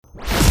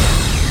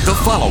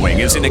following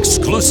is an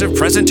exclusive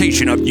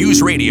presentation of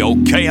News Radio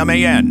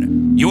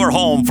KMAN, your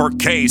home for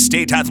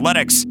K-State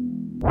athletics.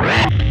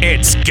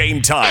 It's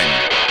game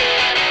time.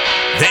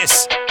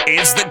 This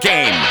is The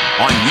Game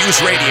on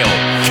News Radio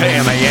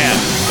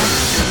KMAN.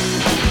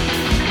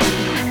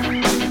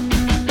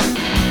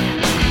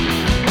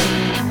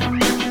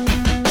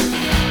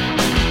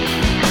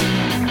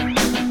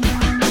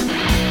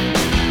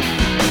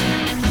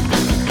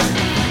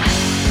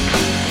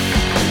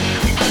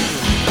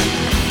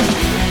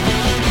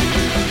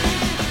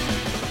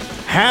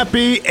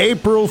 Happy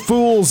April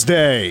Fool's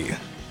Day.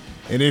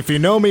 And if you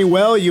know me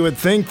well, you would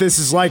think this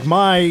is like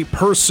my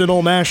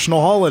personal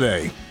national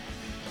holiday.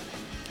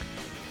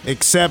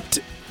 Except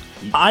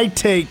I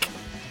take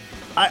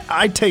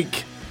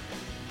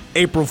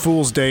April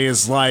Fool's Day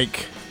as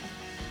like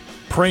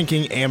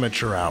pranking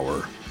amateur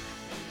hour.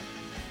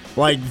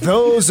 Like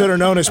those that are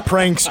known as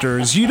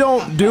pranksters, you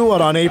don't do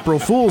it on April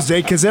Fool's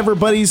Day because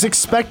everybody's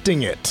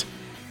expecting it.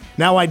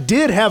 Now, I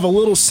did have a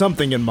little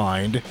something in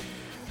mind,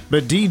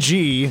 but David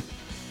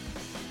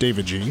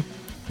G,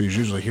 who's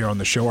usually here on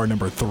the show, our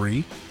number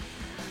 3,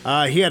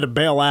 he had to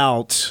bail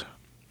out.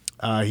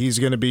 He's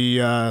going to be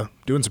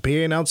doing some PA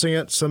announcing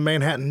at some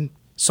Manhattan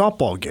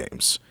softball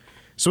games.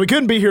 So he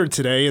couldn't be here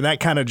today, and that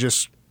kind of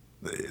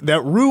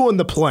that ruined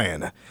the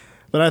plan.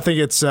 But I think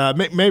it's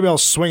maybe I'll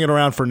swing it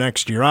around for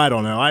next year. I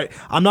don't know.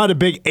 I'm not a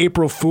big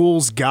April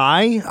Fool's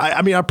guy.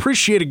 I mean, I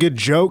appreciate a good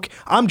joke.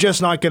 I'm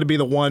just not going to be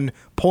the one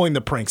pulling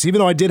the pranks. Even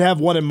though I did have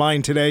one in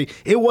mind today,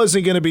 it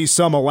wasn't going to be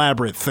some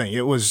elaborate thing.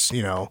 It was,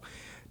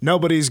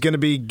 nobody's going to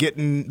be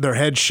getting their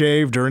head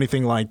shaved or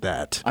anything like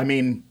that. I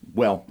mean,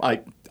 well,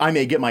 I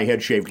may get my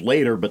head shaved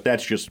later, but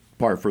that's just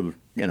par for,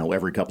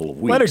 every couple of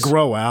weeks. Let it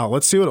grow out.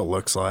 Let's see what it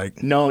looks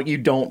like. No, you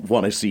don't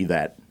want to see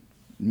that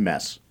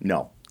mess.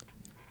 No.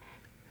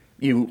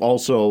 You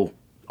also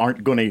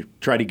aren't going to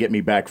try to get me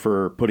back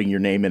for putting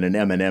your name in an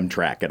M&M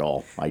track at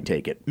all, I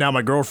take it. Now,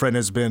 my girlfriend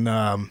has been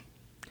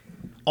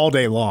all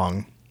day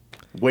long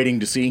waiting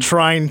to see?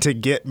 Trying to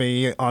get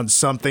me on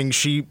something.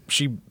 She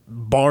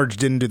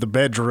barged into the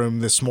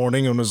bedroom this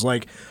morning and was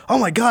like, "Oh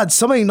my God,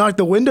 somebody knocked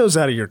the windows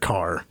out of your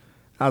car."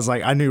 I was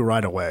like, I knew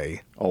right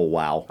away. Oh,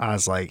 wow. I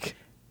was like,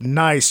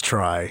 nice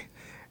try.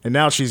 And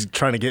now she's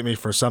trying to get me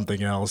for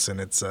something else, and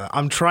it's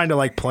I'm trying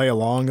to play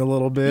along a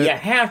little bit. You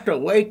have to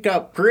wake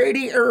up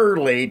pretty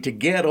early to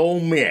get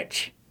old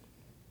Mitch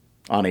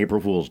on April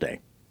Fool's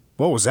Day.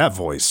 What was that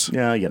voice?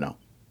 Yeah,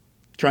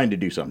 trying to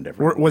do something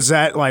different. Was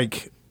that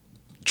like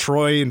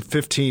Troy in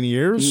 15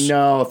 years?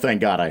 No, thank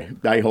God.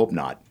 I hope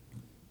not.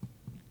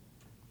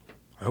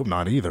 I hope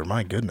not either.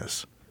 My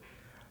goodness.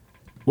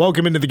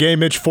 Welcome into the game,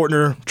 Mitch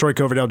Fortner, Troy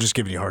Coverdale, just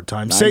giving you a hard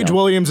time. Sage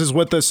Williams is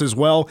with us as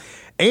well,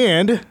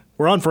 and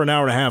we're on for an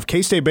hour and a half.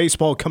 K-State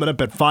baseball coming up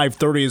at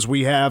 5:30 as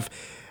we have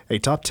a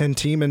top 10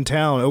 team in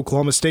town.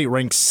 Oklahoma State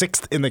ranked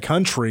 6th in the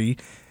country.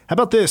 How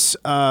about this?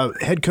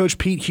 Head coach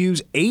Pete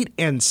Hughes,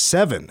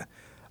 8-7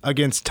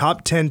 against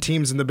top 10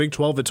 teams in the Big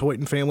 12 at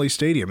Toyton Family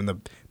Stadium in the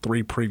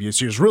 3 previous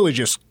years. Really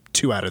just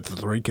 2 out of the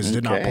 3 because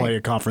did not play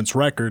a conference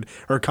record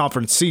or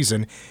conference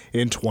season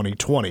in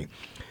 2020.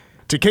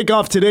 To kick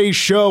off today's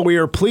show, we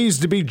are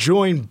pleased to be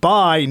joined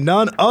by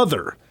none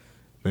other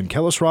than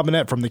Kellis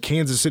Robinett from the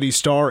Kansas City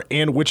Star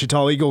and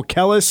Wichita Eagle.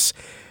 Kellis,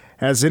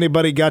 has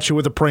anybody got you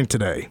with a prank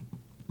today?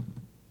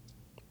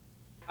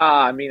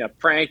 A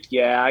prank,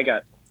 yeah. I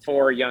got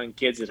 4 young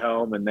kids at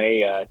home, and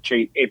they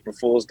treat April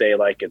Fool's Day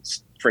like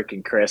it's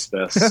freaking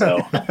Christmas.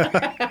 So,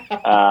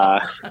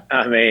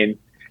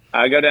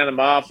 I go down to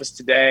my office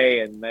today,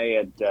 and they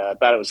had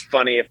thought it was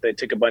funny if they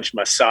took a bunch of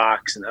my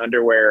socks and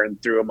underwear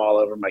and threw them all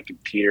over my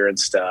computer and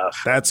stuff.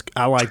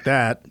 I like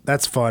that.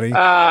 That's funny.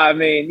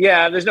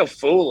 There's no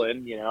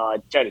fooling. I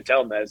try to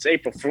tell them that it's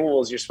April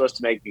Fool's. You're supposed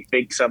to make me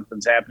think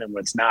something's happening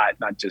when it's not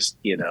just,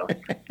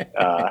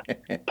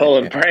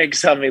 pulling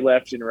pranks on me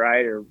left and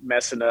right or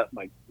messing up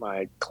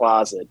my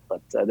closet.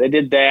 But they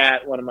did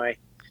that. One of my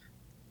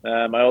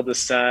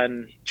oldest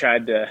son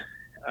tried to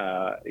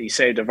he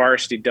saved a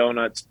Varsity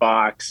Donuts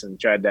box and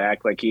tried to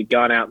act like he'd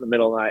gone out in the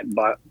middle of the night and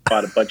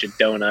bought a bunch of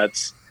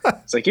donuts.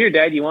 It's like, "Here,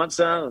 Dad, you want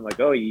some?" I'm like,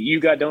 "Oh, you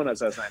got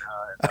donuts last night,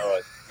 huh?" No,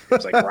 it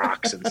was like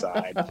rocks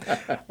inside.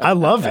 I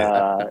love it.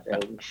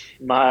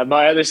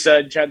 My other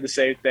son tried the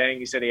same thing.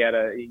 He said he had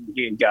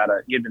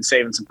been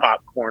saving some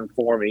popcorn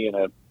for me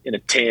in a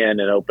tin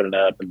and opened it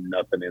up and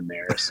nothing in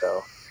there.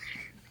 So.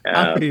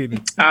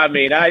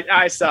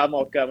 I saw them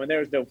all coming. There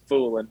was no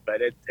fooling, but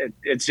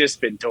it's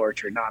just been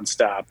torture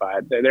nonstop.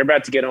 They're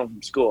about to get home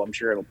from school. I'm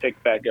sure it'll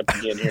pick back up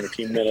again here in a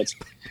few minutes.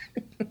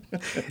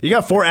 You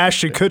got 4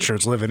 Ashton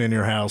Kutchers living in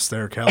your house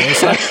there,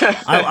 Kellis.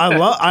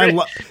 I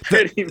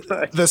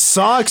love the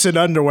socks and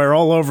underwear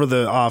all over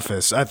the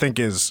office. I think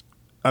is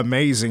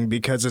amazing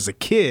because as a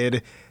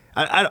kid,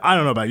 I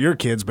don't know about your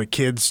kids, but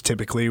kids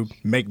typically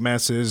make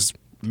messes,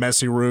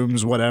 messy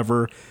rooms,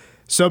 whatever.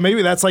 So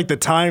maybe that's like the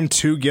time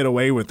to get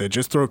away with it.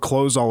 Just throw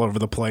clothes all over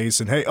the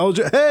place and, hey,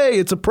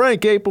 it's a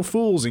prank, April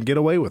Fool's, and get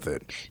away with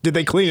it. Did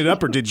they clean it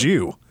up or did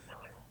you?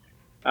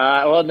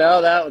 Well,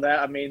 no, that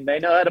I mean, they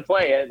know how to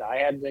play it. I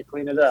had to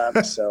clean it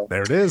up, so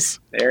There it is.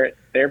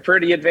 they're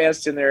pretty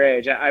advanced in their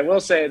age. I will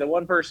say the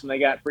one person they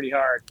got pretty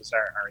hard was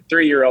our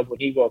 3-year-old. When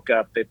he woke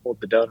up, they pulled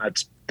the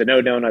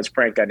no donuts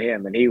prank on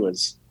him, and he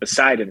was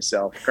beside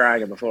himself,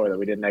 crying on the floor that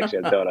we didn't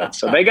actually have donuts.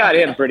 So they got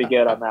him pretty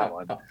good on that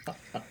one.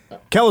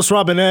 Kellis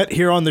Robinett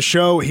here on the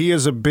show. He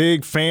is a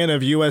big fan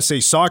of USA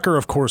Soccer,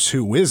 of course.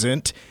 Who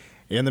isn't?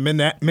 And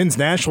the men's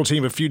national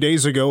team a few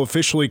days ago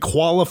officially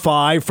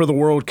qualified for the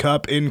World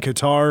Cup in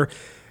Qatar.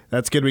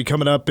 That's going to be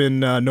coming up in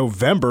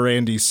November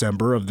and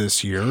December of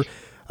this year.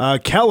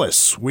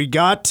 Kellis, we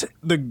got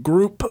the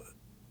group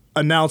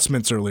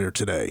announcements earlier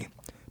today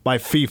by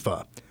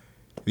FIFA.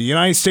 The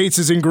United States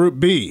is in Group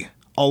B,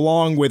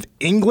 along with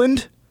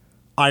England,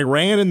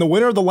 Iran, and the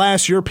winner of the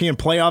last European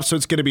playoff. So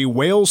it's going to be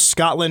Wales,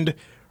 Scotland,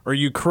 or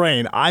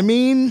Ukraine. I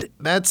mean,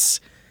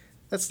 that's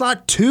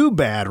not too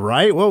bad,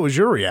 right? What was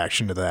your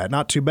reaction to that?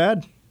 Not too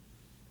bad?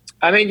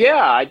 I mean,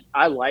 yeah,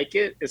 I like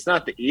it. It's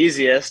not the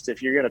easiest.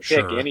 If you're going to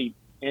pick Sure.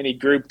 any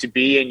group to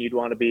be in, you'd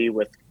want to be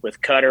with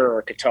Qatar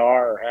or Qatar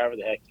or however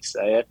the heck you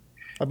say it.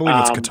 I believe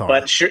it's Qatar.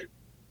 But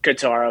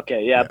Qatar,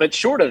 okay, yeah. But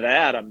short of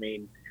that, I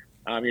mean,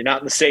 you're not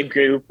in the same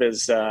group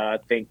as I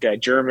think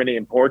Germany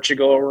and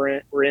Portugal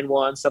were in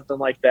one, something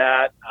like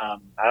that.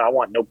 I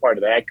want no part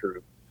of that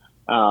group.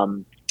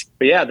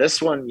 But yeah,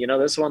 this one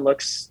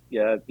looks,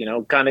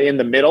 kind of in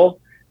the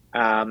middle.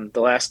 The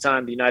last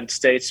time the United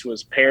States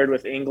was paired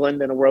with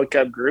England in a World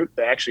Cup group,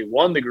 they actually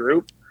won the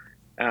group.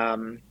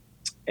 Went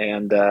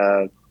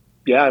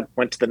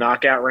to the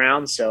knockout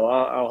round. So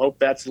I'll hope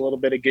that's a little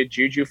bit of good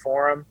juju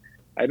for them.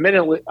 I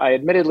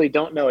admittedly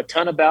don't know a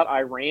ton about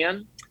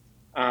Iran.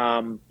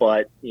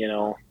 But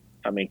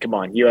I mean, come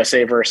on,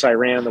 USA versus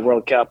Iran in the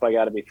World Cup. I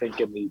got to be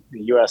thinking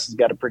the U.S. has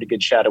got a pretty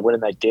good shot at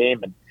winning that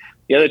game. And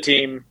the other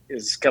team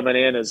is coming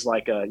in as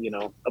like a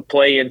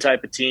play-in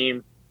type of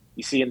team.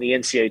 You see in the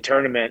NCAA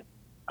tournament,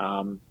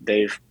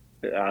 I've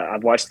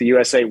watched the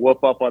USA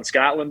whoop up on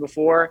Scotland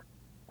before.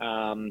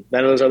 None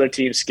of those other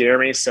teams scare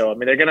me. So, I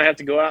mean, they're going to have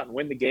to go out and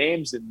win the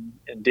games and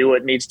do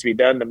what needs to be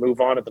done to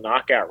move on to the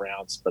knockout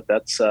rounds. But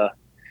that's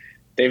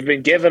they've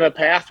been given a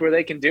path where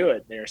they can do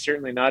it. They're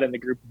certainly not in the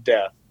group of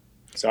death.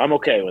 So I'm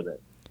okay with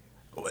it.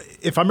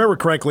 If I remember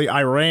correctly,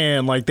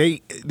 Iran,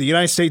 the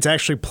United States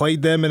actually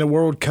played them in a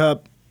World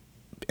Cup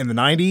in the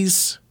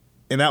 90s.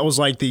 And that was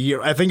like the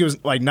year, I think it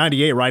was like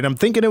 98, right? I'm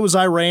thinking it was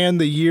Iran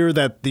the year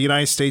that the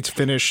United States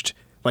finished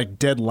like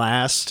dead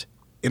last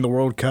in the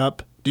World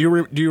Cup. Do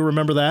you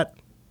remember that?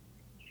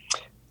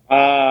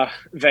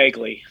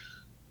 Vaguely.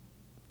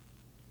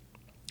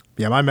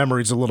 Yeah, my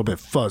memory's a little bit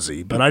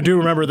fuzzy, but I do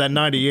remember that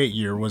 98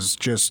 year was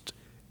just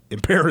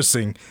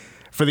embarrassing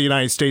for the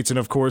United States. And,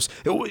 of course,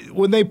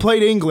 when they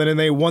played England and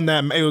they won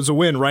that, it was a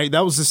win, right?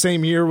 That was the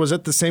same year. Was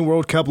that the same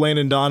World Cup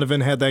Landon Donovan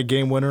had that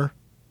game winner?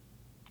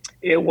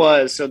 It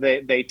was. So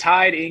they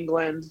tied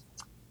England.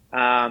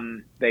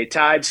 They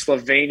tied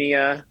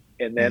Slovenia,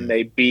 and then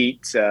they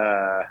beat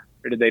or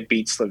did they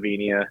beat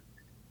Slovenia?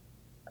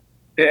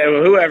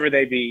 Whoever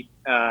they beat,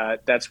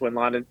 that's when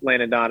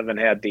Landon Donovan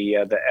had the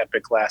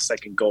epic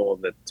last-second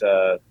goal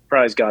that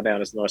probably has gone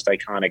down as the most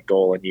iconic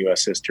goal in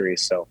U.S. history.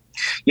 So,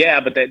 yeah,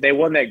 but they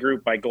won that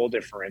group by goal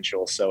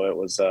differential,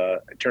 so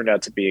it turned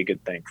out to be a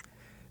good thing.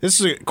 This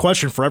is a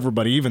question for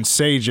everybody, even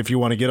Sage, if you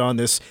want to get on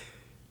this.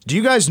 Do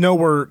you guys know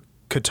where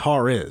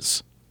Qatar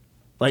is?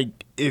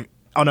 Like, if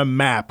on a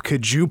map,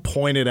 could you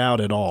point it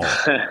out at all?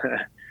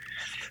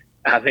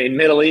 I mean,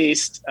 Middle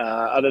East.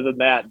 Other than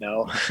that,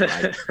 no.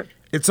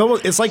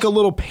 It's like a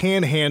little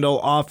panhandle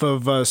off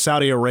of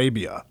Saudi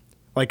Arabia,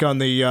 like on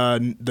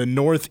the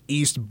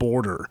northeast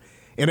border.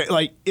 And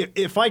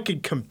if I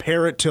could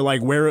compare it to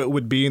like where it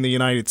would be in the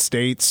United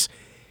States,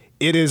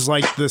 it is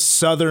like the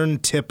southern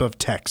tip of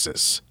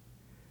Texas.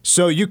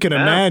 So you can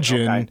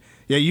imagine, okay.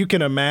 Yeah, you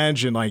can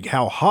imagine like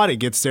how hot it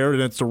gets there,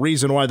 and it's the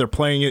reason why they're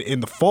playing it in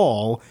the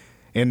fall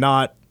and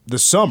not the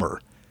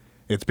summer.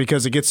 It's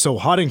because it gets so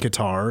hot in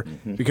Qatar.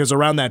 Mm-hmm. Because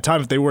around that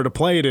time, if they were to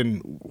play it in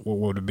what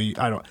would it be?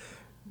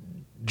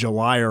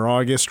 July or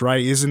August, right?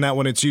 Isn't that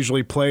when it's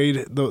usually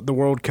played, the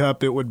World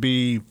Cup? It would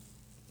be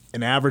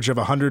an average of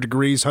 100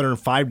 degrees,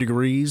 105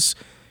 degrees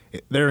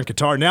there in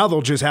Qatar. Now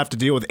they'll just have to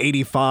deal with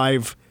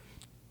 85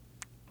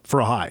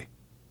 for a high.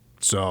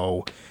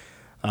 So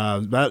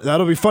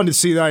that'll be fun to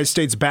see the United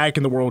States back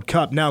in the World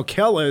Cup. Now,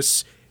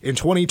 Kellis, in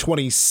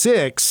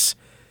 2026,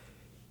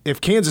 if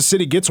Kansas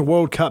City gets a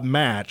World Cup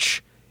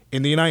match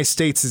and the United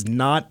States is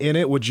not in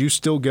it, would you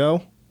still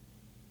go?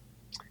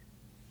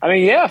 I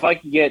mean, yeah, if I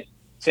could get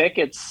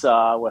tickets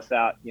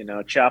without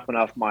chopping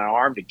off my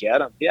arm to get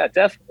them, yeah,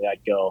 definitely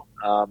I'd go.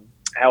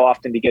 How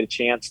often do you get a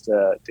chance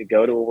to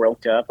go to a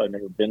World Cup? I've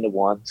never been to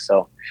one,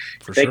 so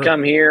if they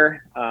come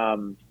here,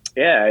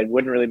 yeah, it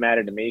wouldn't really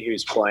matter to me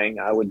who's playing.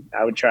 I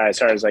would try as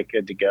hard as I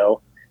could to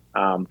go,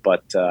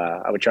 but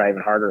I would try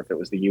even harder if it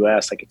was the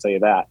U.S. I can tell you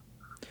that.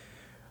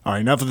 All right,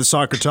 enough of the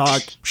soccer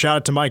talk. Shout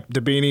out to Mike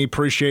Dabini.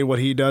 Appreciate what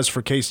he does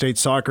for K-State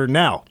soccer.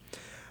 Now,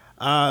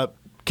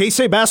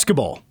 K-State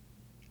basketball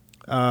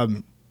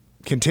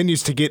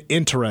continues to get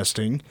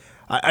interesting.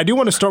 I do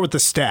want to start with the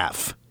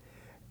staff.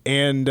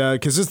 And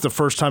because this is the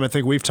first time I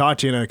think we've talked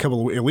to you in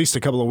at least a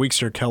couple of weeks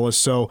here, Kellis.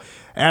 So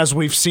as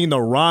we've seen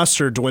the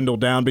roster dwindle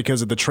down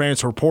because of the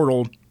transfer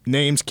portal,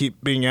 names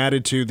keep being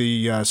added to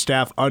the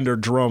staff under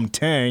Jerome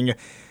Tang.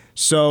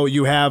 So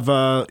you have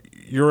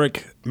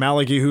Uric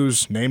Maliki,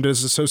 who's named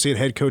as associate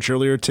head coach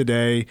earlier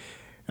today.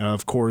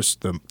 Of course,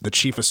 the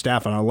chief of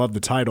staff, and I love the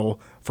title,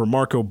 for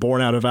Marco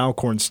Bourne out of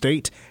Alcorn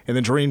State. And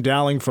then Dream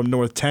Dowling from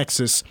North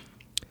Texas.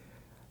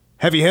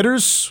 Heavy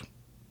hitters.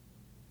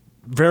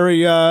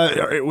 Very,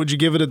 would you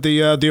give it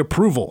the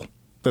approval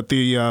that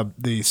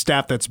the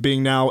staff that's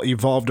being now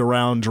evolved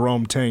around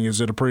Jerome Tang?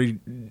 Is it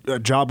a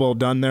job well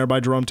done there by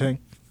Jerome Tang?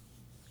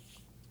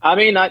 I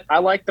mean, I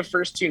like the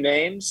first two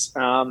names.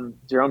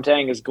 Jerome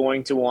Tang is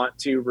going to want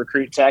to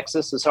recruit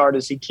Texas as hard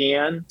as he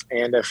can,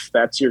 and if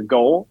that's your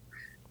goal,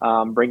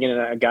 bringing in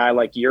a guy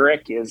like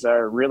Uric is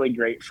a really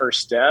great first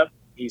step.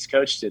 He's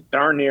coached at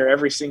darn near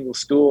every single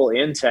school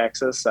in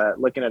Texas.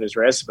 Looking at his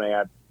resume,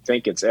 I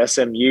think it's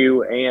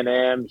SMU,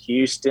 A&M,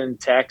 Houston,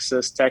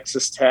 Texas,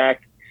 Texas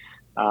Tech.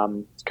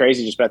 It's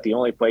crazy just about the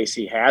only place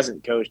he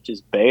hasn't coached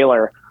is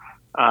Baylor.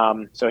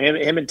 So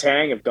him and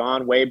Tang have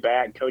gone way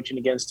back, coaching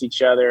against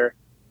each other,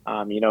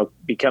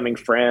 becoming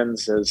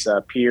friends as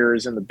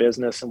peers in the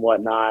business and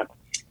whatnot.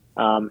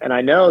 And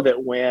I know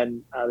that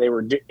when they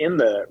were in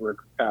the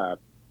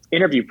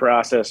interview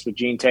process with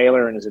Gene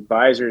Taylor and his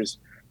advisors,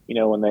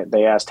 when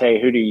they asked,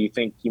 hey, who do you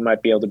think you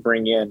might be able to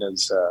bring in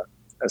as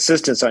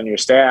assistants on your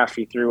staff,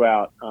 he threw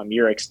out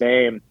Uric's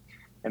name,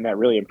 and that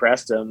really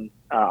impressed him,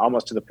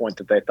 almost to the point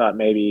that they thought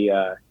maybe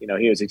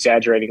he was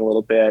exaggerating a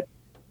little bit.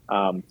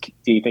 Do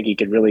you think he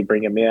could really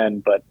bring him in?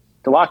 But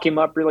to lock him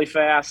up really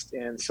fast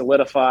and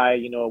solidify, a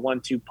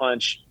 1-2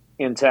 punch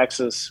in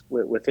Texas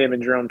with him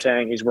and Jerome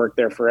Tang, he's worked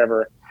there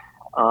forever.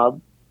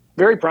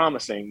 Very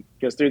promising,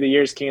 because through the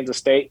years, Kansas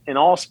State in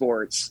all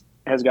sports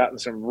has gotten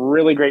some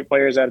really great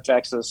players out of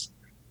Texas.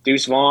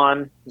 Deuce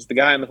Vaughn is the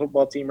guy on the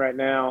football team right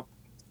now.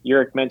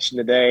 Uric mentioned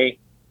today,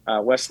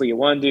 Wesley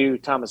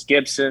Iwundu, Thomas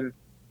Gibson,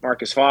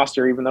 Marcus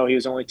Foster, even though he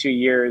was only 2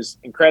 years,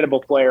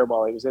 incredible player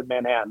while he was in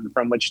Manhattan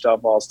from Wichita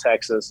Falls,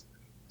 Texas.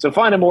 So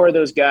finding more of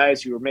those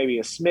guys who were maybe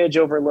a smidge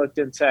overlooked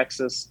in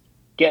Texas,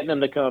 getting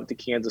them to come up to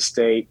Kansas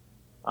State,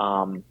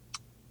 going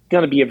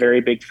to be a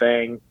very big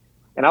thing.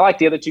 And I like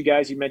the other two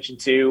guys you mentioned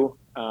too.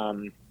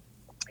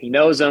 He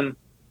knows them.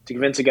 To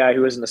convince a guy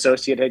who is an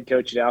associate head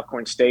coach at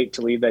Alcorn State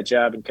to leave that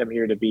job and come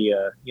here to be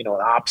an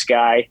ops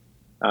guy,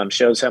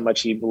 shows how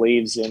much he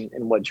believes in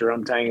what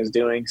Jerome Tang is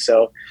doing.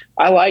 So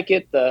I like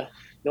it. The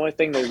only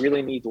thing they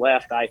really need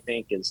left, I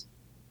think, is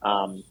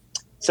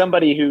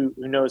somebody who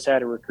knows how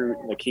to recruit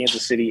in the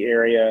Kansas City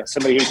area,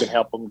 somebody who can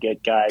help them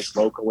get guys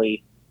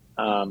locally.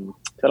 I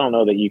don't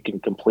know that you can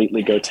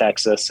completely go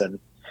Texas. And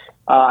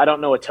I don't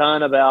know a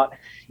ton about,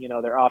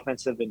 their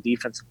offensive and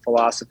defensive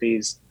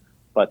philosophies.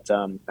 But,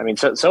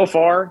 so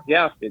far,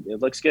 yeah,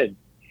 it looks good.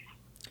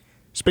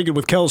 Speaking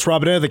with Kellis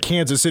Robinett, the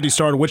Kansas City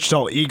Star and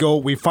Wichita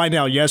Eagle, we find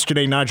out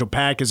yesterday Nigel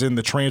Pack is in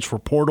the transfer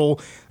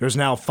portal. There's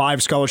now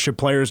 5 scholarship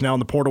players now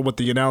in the portal, with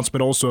the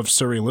announcement also of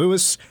Suri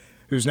Lewis,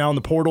 who's now in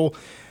the portal.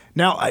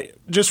 Now,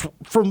 just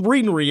from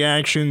reading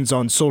reactions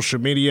on social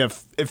media,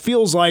 it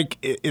feels like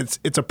it's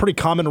a pretty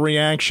common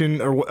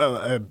reaction, or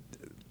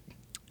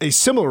a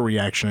similar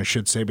reaction, I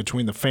should say,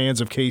 between the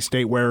fans of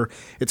K-State, where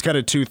it's kind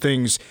of two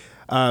things.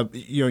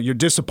 You're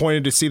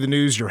disappointed to see the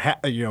news,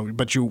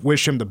 but you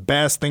wish him the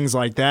best, things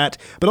like that.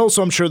 But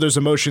also, I'm sure there's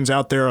emotions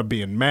out there of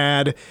being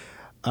mad,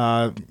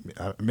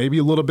 maybe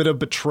a little bit of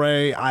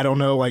betray. I don't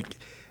know.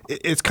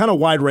 It's kind of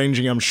wide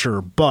ranging, I'm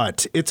sure,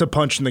 but it's a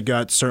punch in the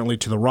gut, certainly,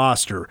 to the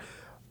roster.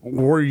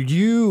 Were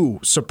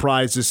you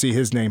surprised to see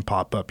his name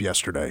pop up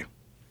yesterday?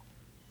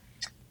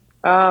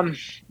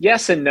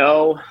 Yes and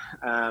no.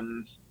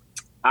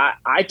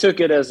 I took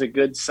it as a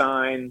good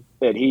sign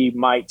that he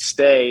might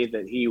stay,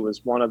 that he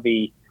was one of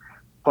the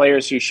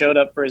players who showed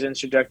up for his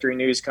introductory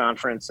news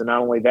conference. And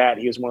not only that,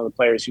 he was one of the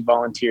players who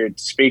volunteered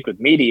to speak with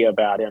media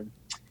about him.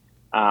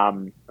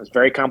 It was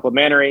very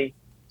complimentary,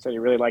 said he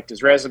really liked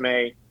his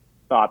resume,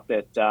 thought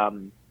that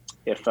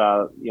if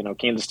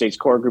Kansas State's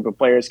core group of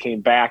players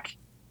came back,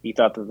 he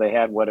thought that they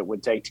had what it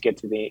would take to get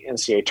to the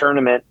NCAA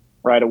tournament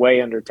right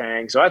away under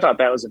Tang. So I thought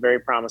that was a very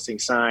promising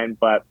sign.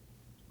 But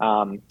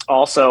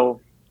also,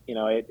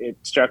 it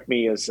struck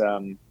me as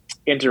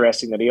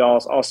interesting that he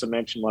also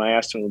mentioned, when I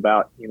asked him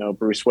about,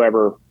 Bruce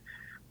Weber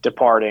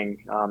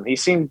departing, he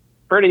seemed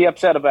pretty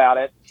upset about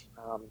it.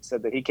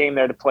 Said that he came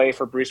there to play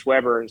for Bruce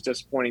Weber. It was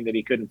disappointing that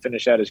he couldn't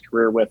finish out his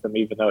career with him,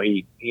 even though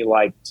he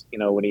liked,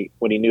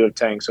 what he knew of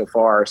Tang so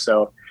far.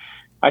 So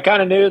I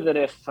kind of knew that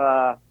if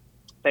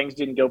things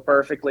didn't go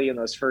perfectly in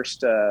those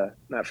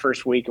that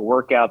first week of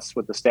workouts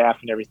with the staff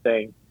and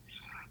everything,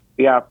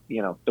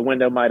 the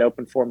window might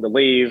open for him to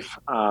leave.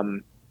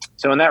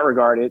 So in that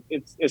regard,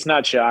 it's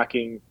not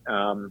shocking.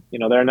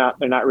 They're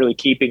not really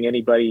keeping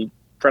anybody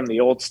from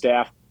the old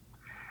staff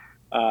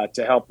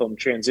to help them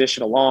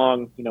transition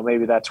along.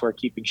 Maybe that's where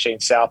keeping Shane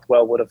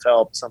Southwell would have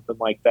helped, something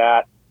like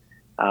that.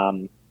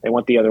 They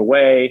went the other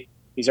way.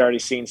 He's already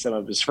seen some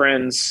of his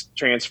friends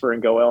transfer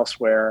and go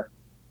elsewhere.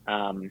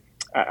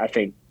 I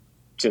think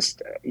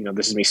just,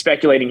 this is me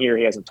speculating here.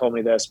 He hasn't told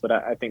me this, but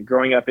I think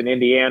growing up in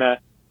Indiana,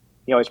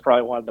 he always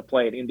probably wanted to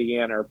play at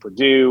Indiana or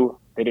Purdue.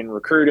 They didn't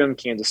recruit him.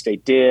 Kansas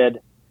State did.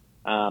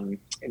 And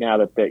now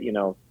that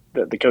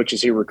the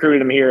coaches who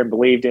recruited him here and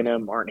believed in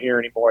him aren't here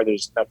anymore,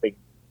 there's nothing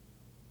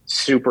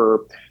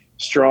super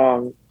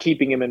strong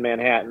keeping him in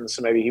Manhattan.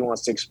 So maybe he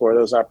wants to explore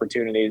those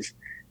opportunities.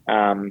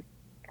 I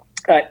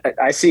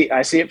see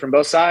it from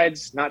both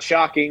sides. Not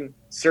shocking.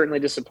 Certainly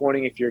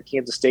disappointing if you're a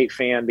Kansas State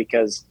fan,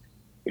 because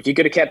if you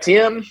could have kept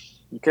him,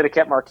 you could have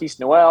kept Marquise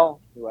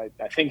Noel, who I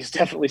think is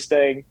definitely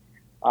staying,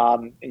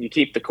 and you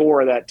keep the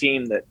core of that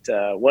team that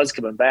was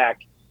coming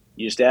back.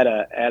 You just add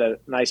a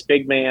nice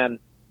big man,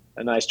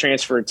 a nice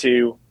transfer or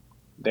two.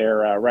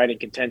 They're right in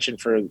contention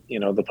for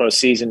the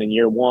postseason in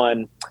year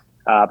one,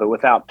 but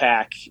without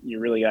Pack, you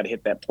really got to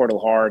hit that portal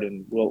hard,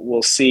 and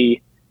we'll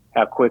see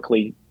how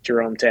quickly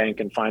Jerome Tang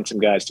can find some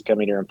guys to come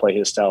in here and play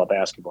his style of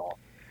basketball.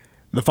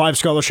 The 5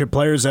 scholarship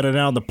players that are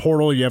now in the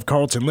portal, you have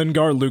Carlton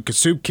Lingard, Luke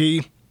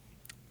Kasubke,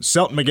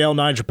 Selton Miguel,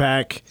 Nigel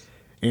Pack,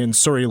 and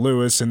Surrey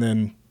Lewis, and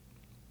then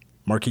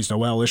Marquise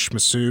Noel, Ish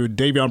Massoud,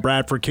 Davion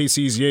Bradford,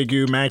 Casey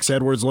Ziegu, Max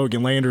Edwards,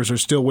 Logan Landers are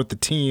still with the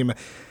team.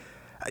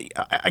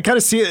 I kind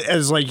of see it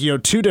as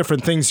two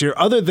different things here.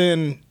 Other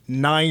than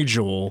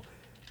Nigel,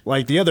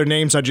 like the other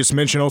names I just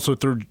mentioned, also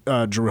threw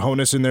Drew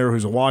Honus in there,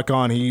 who's a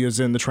walk-on. He is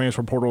in the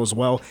transfer portal as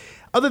well.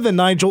 Other than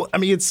Nigel, I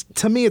mean,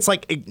 to me, it's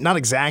like not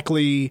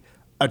exactly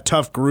a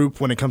tough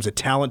group when it comes to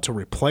talent to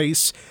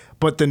replace,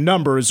 but the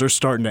numbers are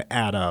starting to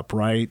add up,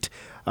 right?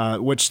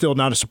 Which still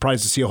not a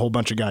surprise to see a whole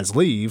bunch of guys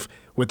leave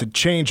with the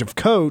change of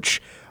coach.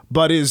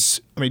 But do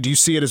you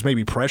see it as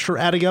maybe pressure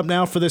adding up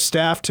now for this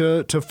staff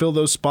to fill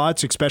those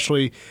spots?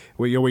 Especially,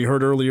 we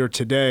heard earlier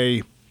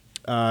today,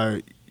 Coach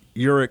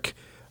Uric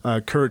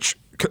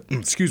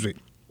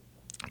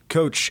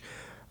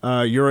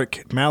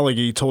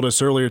Malagy told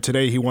us earlier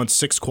today he wants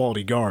 6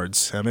 quality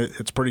guards. I mean,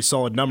 it's a pretty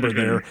solid number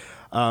there.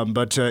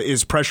 But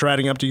is pressure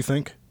adding up, do you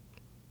think?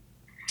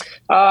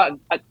 I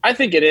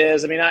think it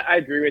is. I mean, I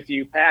agree with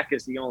you. Pack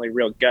is the only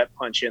real gut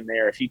punch in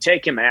there. If you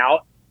take him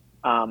out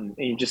and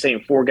you're just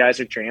saying 4 guys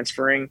are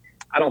transferring,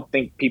 I don't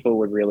think people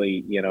would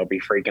really, be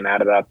freaking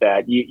out about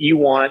that. You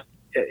want,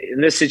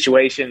 in this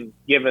situation,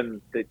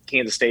 given that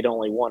Kansas State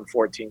only won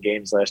 14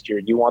 games last year,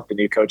 you want the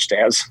new coach to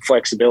have some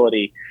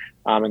flexibility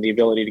and the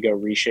ability to go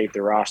reshape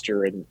the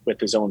roster and with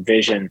his own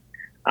vision.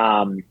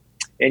 And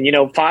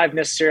 5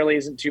 necessarily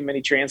isn't too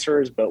many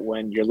transfers, but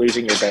when you're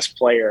losing your best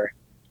player,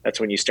 that's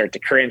when you start to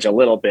cringe a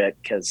little bit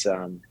because,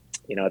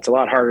 it's a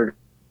lot harder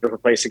to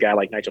replace a guy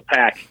like Nigel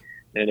Pack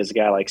than it is a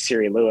guy like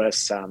Siri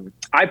Lewis.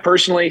 I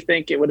personally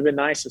think it would have been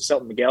nice if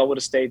Selton Miguel would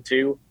have stayed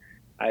too.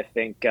 I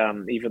think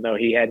even though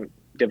he hadn't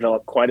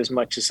developed quite as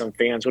much as some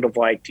fans would have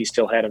liked, he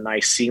still had a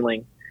nice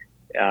ceiling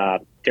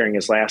during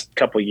his last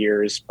couple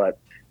years. But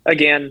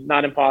again,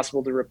 not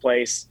impossible to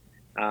replace.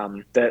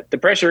 The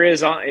pressure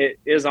is on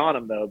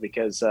him though,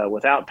 because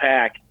without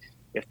Pack,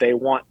 if they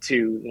want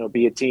to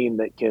be a team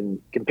that can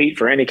compete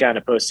for any kind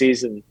of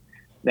postseason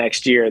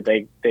next year,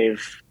 they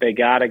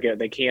got to go.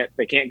 They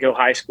can't go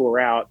high school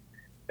route.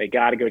 They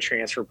got to go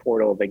transfer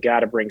portal. They got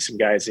to bring some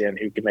guys in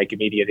who can make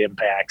immediate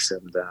impacts,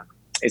 and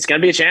it's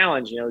going to be a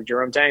challenge.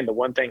 Jerome Tang, the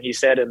one thing he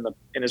said in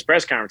his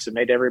press conference that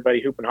made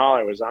everybody hoop and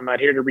holler was, "I'm not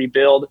here to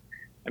rebuild.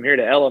 I'm here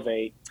to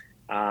elevate."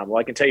 Well,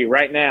 I can tell you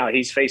right now,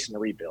 he's facing a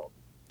rebuild.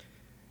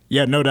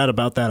 Yeah, no doubt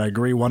about that. I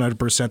agree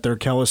 100% there,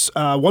 Kellis.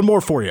 One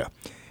more for you,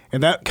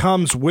 and that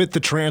comes with the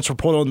transfer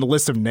portal and the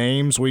list of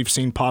names we've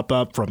seen pop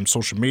up from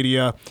social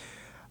media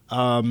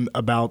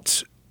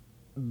about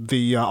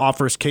the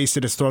offers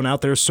K-State has thrown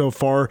out there so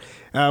far.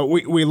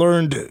 We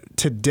learned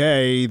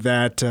today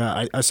that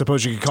I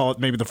suppose you could call it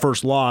maybe the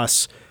first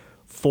loss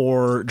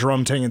for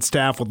Jerome Tang and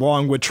staff with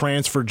Longwood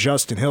transfer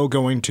Justin Hill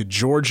going to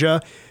Georgia.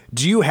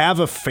 Do you have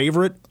a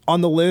favorite on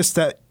the list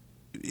that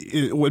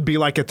it would be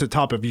like at the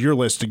top of your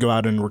list to go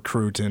out and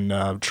recruit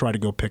and try to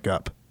go pick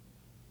up?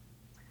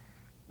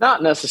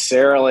 Not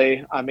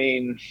necessarily. I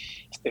mean,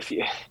 if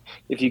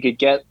you could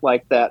get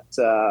like that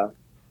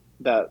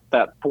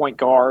point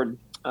guard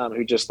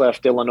who just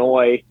left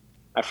Illinois,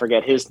 I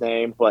forget his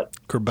name, but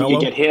Curbelo? If you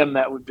get him,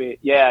 that would be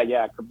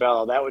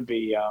Curbelo. That would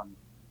be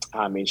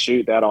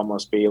that'd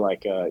almost be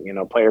like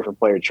a player for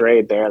player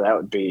trade there. That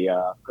would be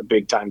a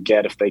big time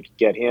get if they could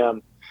get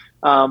him.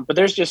 But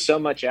there's just so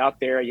much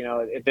out there.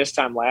 At this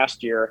time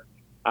last year,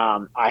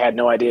 I had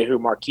no idea who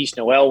Marquise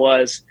Noel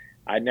was.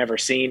 I'd never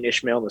seen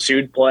Ishmael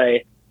Massoud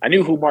play. I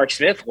knew who Mark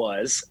Smith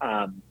was,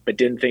 but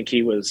didn't think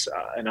he was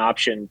an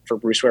option for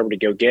Bruce Weber to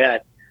go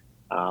get.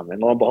 And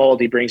lo and behold,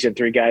 he brings in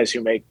 3 guys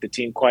who make the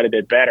team quite a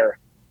bit better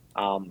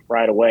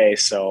right away.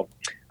 So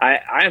I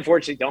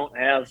unfortunately don't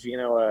have,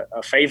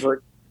 a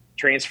favorite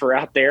transfer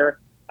out there.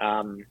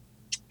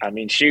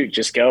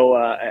 Just go.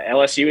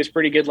 LSU was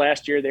pretty good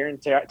last year. Their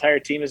entire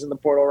team is in the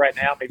portal right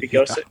now. Maybe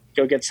go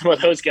get some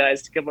of those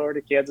guys to come over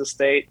to Kansas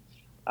State.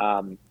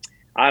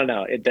 I don't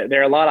know. There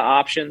are a lot of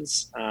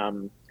options,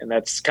 and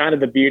that's kind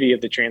of the beauty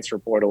of the transfer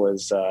portal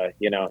is,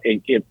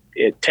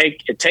 it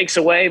takes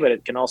away, but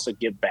it can also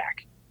give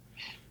back.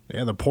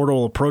 Yeah, the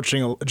portal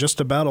approaching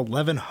just about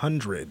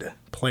 1,100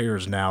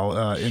 players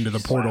now into the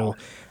portal.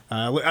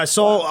 I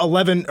saw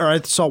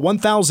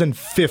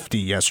 1,050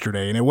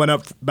 yesterday, and it went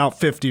up about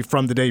 50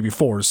 from the day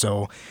before.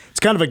 So it's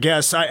kind of a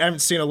guess. I haven't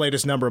seen the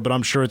latest number, but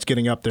I'm sure it's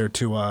getting up there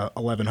to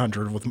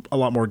 1,100 with a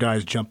lot more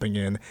guys jumping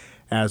in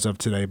as of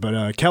today. But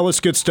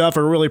Kellis, good stuff.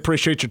 I really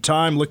appreciate your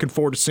time. Looking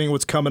forward to seeing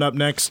what's coming up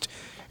next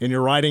in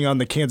your writing on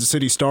the Kansas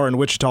City Star and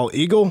Wichita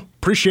Eagle.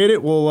 Appreciate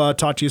it. We'll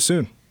talk to you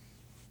soon.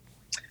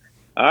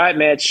 All right,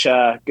 Mitch.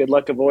 Good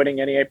luck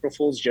avoiding any April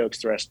Fool's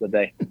jokes the rest of the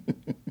day.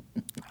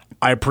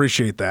 I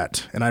appreciate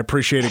that, and I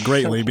appreciate it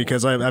greatly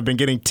because I've been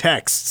getting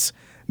texts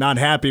not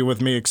happy with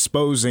me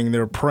exposing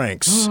their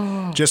pranks,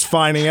 just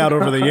finding out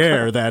over the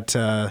air that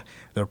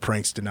their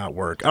pranks did not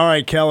work. All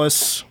right,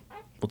 Kellis,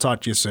 we'll talk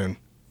to you soon.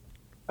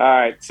 All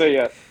right, see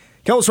ya.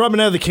 Kellis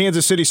Robinett of the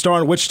Kansas City Star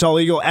and Wichita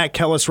Eagle, at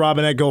Kellis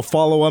Robinett. Go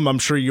follow him. I'm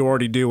sure you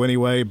already do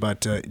anyway,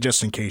 but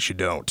just in case you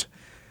don't,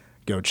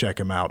 go check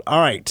him out.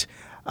 All right.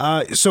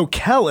 So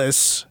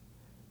Kellis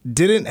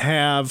didn't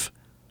have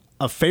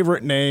a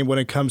favorite name when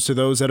it comes to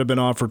those that have been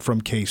offered from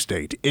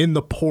K-State in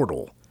the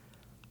portal.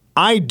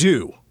 I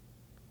do.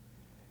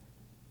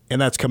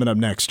 And that's coming up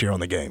next here on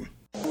The Game.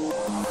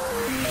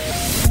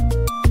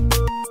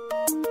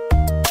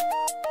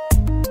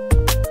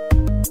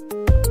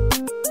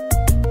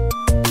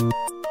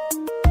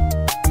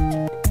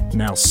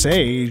 Now,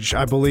 Sage,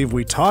 I believe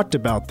we talked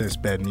about this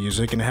bed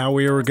music and how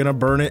we were going to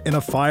burn it in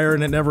a fire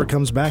and it never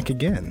comes back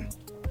again.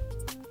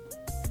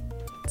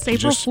 It's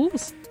April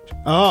Fools.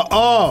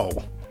 Oh,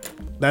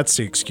 that's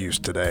the excuse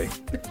today.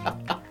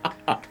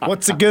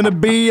 What's it going to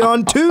be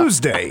on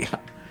Tuesday?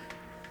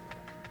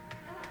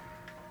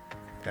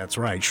 That's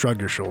right.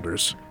 Shrug your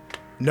shoulders.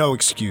 No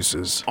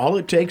excuses. All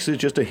it takes is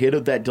just a hit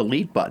of that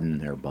delete button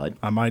there, bud.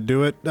 I might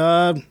do it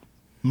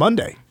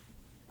Monday.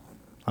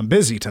 I'm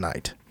busy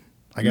tonight.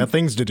 I got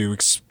things to do.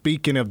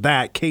 Speaking of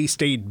that,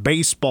 K-State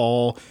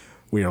baseball,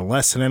 we are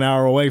less than an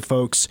hour away,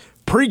 folks.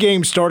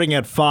 Pre-game starting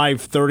at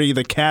 5:30.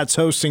 The Cats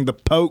hosting the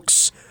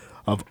Pokes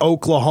of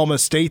Oklahoma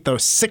State, the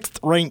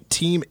 6th-ranked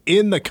team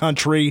in the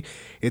country.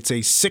 It's a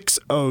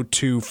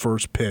 6:02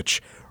 first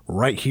pitch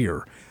right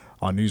here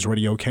on News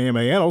Radio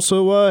KMAN.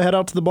 Also, head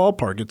out to the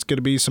ballpark. It's going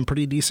to be some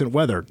pretty decent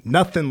weather.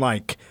 Nothing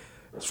like,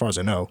 as far as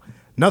I know,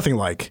 nothing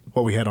like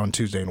what we had on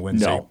Tuesday and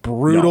Wednesday. No.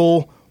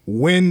 Brutal,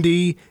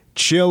 windy,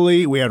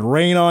 chilly. We had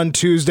rain on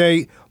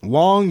Tuesday,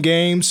 long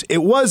games.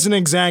 It wasn't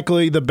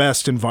exactly the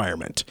best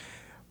environment,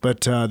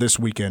 but this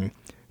weekend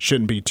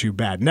shouldn't be too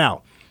bad.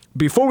 Now,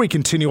 before we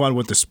continue on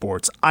with the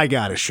sports, I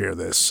got to share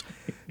this.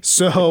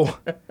 So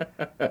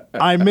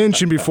I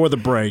mentioned before the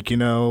break,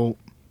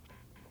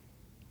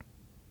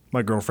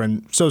 my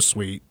girlfriend, so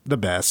sweet, the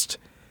best,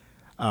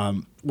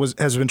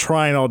 has been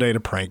trying all day to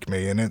prank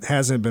me, and it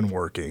hasn't been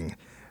working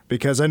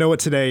because I know what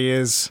today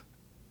is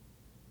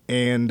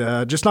and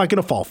just not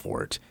going to fall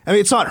for it. I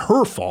mean, it's not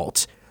her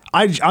fault.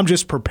 I'm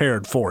just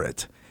prepared for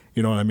it.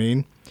 You know what I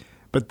mean?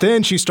 But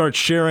then she starts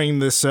sharing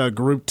this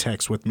group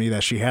text with me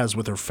that she has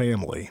with her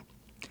family.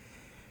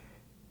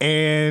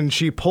 And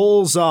she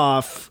pulls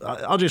off,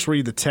 I'll just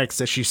read the text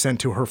that she sent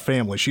to her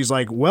family. She's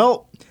like,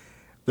 well,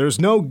 there's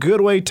no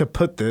good way to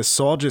put this,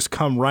 so I'll just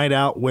come right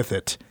out with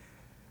it.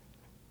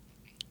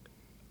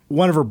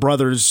 One of her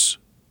brothers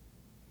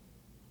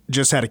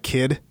just had a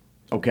kid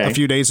a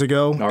few days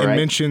ago and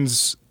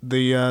mentions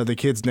the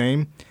kid's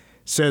name.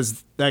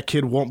 Says that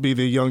kid won't be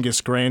the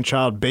youngest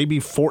grandchild. Baby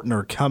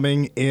Fortner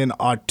coming in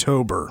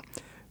October.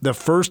 The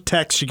first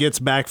text she gets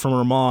back from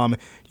her mom,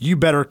 you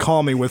better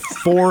call me, with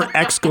 4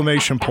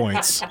 exclamation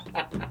points.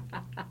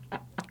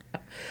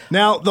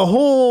 Now, the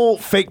whole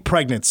fake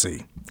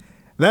pregnancy,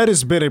 that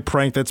has been a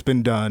prank that's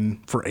been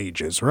done for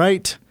ages,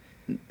 right?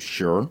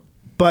 Sure.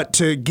 But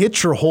to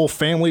get your whole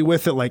family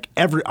with it, like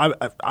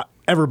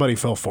everybody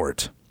fell for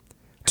it.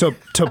 To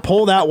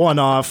pull that one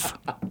off,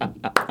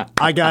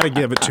 I got to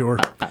give it to her.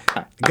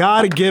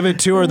 Got to give it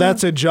to her.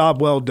 That's a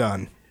job well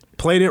done.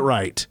 Played it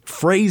right.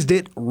 Phrased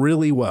it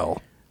really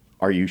well.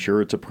 Are you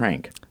sure it's a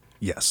prank?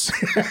 Yes.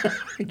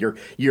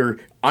 You're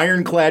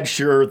ironclad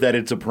sure that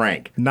it's a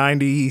prank.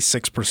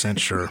 96%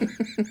 sure.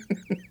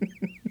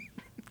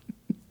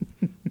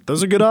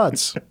 Those are good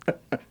odds.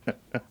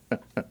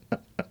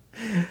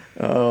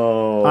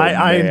 Oh,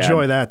 I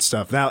enjoy that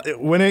stuff. Now,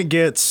 when it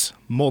gets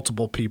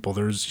multiple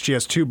people, she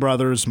has 2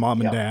 brothers,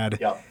 mom and dad.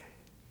 Yep.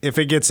 If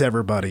it gets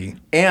everybody,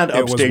 and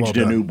upstaged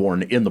well a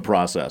newborn in the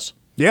process.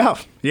 Yeah.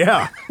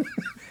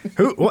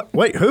 Who? What?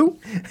 Wait, who?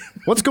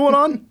 What's going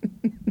on?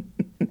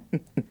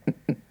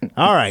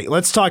 All right,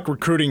 let's talk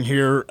recruiting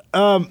here.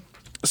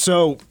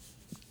 So,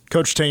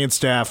 Coach Tang and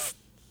staff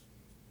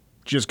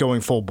just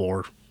going full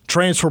bore.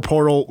 Transfer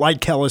portal, like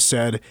Kellis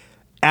said,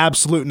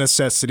 absolute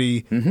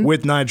necessity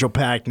with Nigel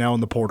Pack now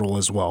in the portal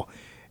as well.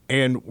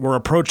 And we're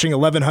approaching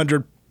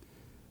 1,100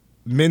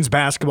 men's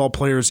basketball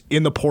players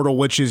in the portal,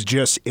 which is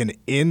just an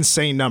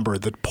insane number.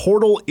 The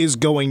portal is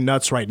going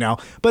nuts right now,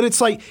 but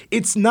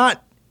it's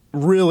not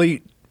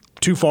really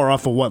too far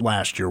off of what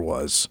last year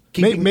was.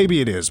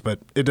 Maybe it is, but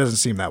it doesn't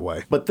seem that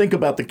way. But think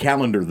about the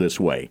calendar this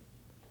way.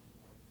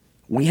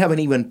 We haven't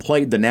even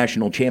played the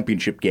national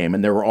championship game,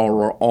 and there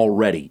are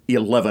already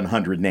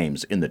 1,100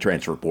 names in the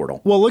transfer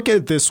portal. Well, look at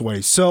it this way.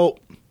 So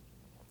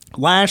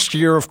last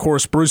year, of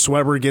course, Bruce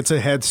Weber gets a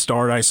head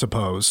start, I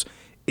suppose,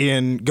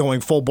 in going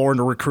full bore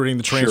into recruiting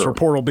the transfer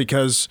portal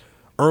because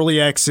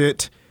early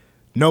exit,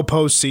 no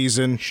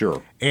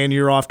postseason, and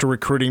you're off to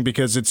recruiting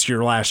because it's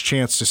your last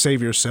chance to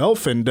save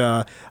yourself. And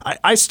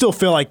I still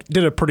feel like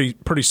did a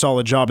pretty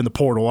solid job in the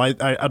portal. I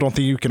don't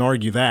think you can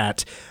argue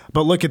that.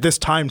 But look at this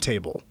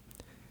timetable.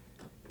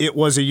 It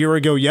was a year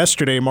ago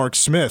yesterday Mark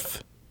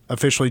Smith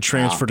officially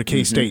transferred to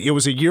K-State. It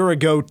was a year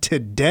ago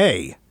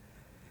today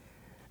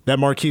that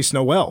Marquise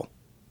Noel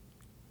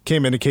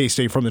came into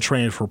K-State from the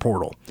transfer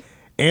portal.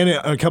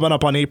 And coming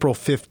up on April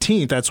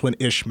 15th, that's when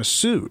Ish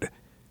Massoud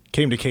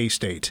came to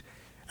K-State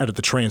out of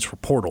the transfer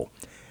portal.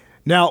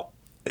 Now,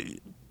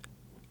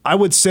 I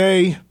would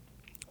say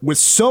with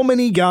so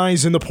many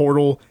guys in the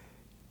portal,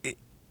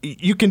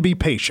 you can be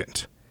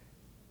patient.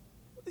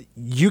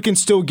 You can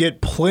still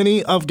get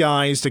plenty of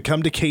guys to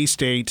come to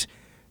K-State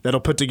that'll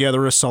put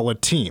together a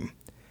solid team.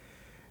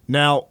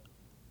 Now,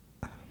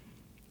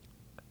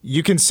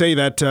 you can say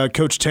that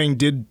Coach Tang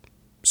did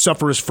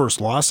suffer his first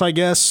loss, I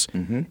guess,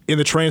 in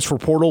the transfer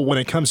portal when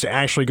it comes to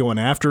actually going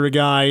after a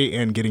guy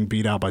and getting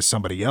beat out by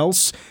somebody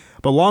else.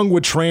 But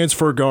Longwood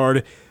transfer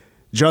guard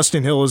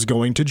Justin Hill is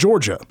going to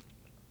Georgia.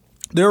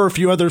 There are a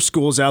few other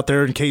schools out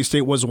there, and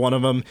K-State was one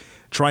of them,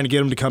 trying to get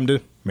him to come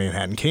to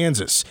Manhattan,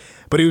 Kansas.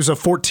 But he was a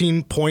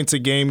 14 points a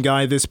game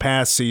guy this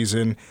past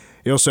season.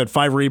 He also had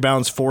 5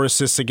 rebounds, 4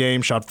 assists a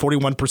game, shot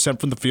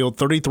 41% from the field,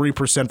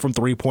 33% from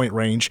three-point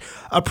range.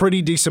 A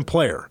pretty decent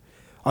player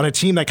on a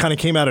team that kind of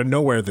came out of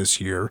nowhere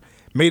this year.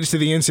 Made it to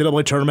the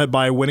NCAA tournament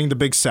by winning the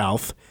Big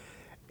South.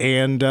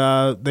 And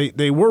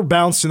they were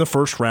bounced in the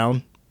first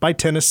round by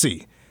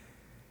Tennessee.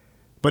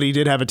 But he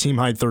did have a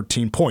team-high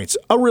 13 points.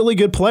 A really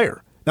good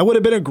player. That would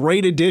have been a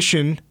great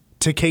addition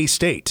to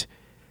K-State.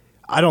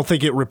 I don't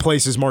think it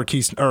replaces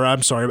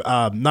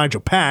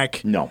Nigel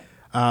Pack. No.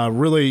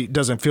 Really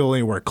doesn't feel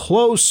anywhere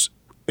close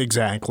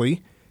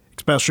exactly,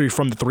 especially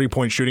from the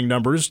three-point shooting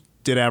numbers.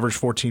 Did average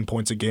 14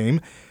 points a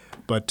game,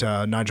 but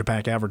Nigel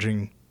Pack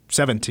averaging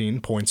 17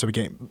 points a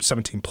game,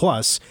 17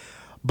 plus.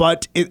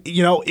 But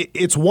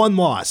it's one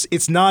loss.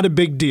 It's not a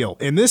big deal.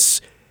 And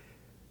this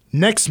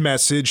next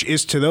message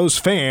is to those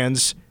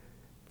fans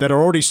that are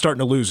already starting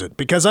to lose it,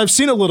 because I've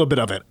seen a little bit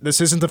of it.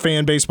 This isn't the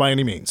fan base by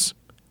any means.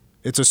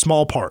 It's a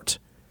small part.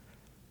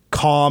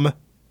 Calm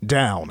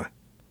down.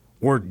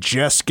 We're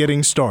just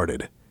getting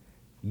started.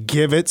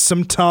 Give it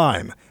some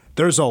time.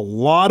 There's a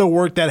lot of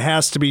work that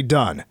has to be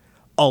done.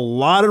 A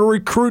lot of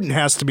recruiting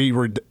has to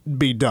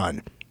be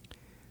done.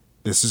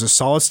 This is a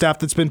solid staff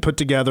that's been put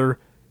together.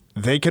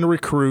 They can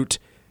recruit.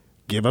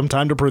 Give them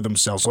time to prove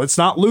themselves. Let's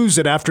not lose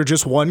it after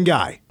just one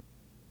guy.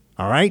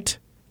 All right?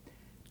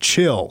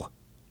 Chill.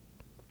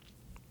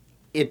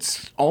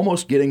 It's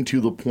almost getting to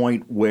the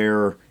point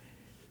where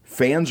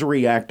fans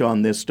react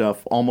on this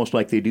stuff almost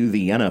like they do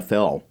the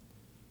NFL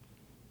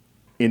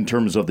in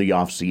terms of the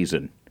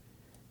offseason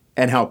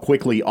and how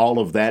quickly all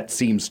of that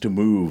seems to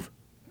move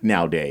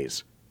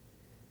nowadays.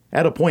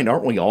 At a point,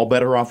 aren't we all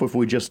better off if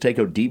we just take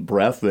a deep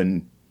breath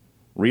and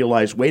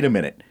realize, wait a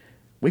minute,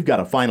 we've got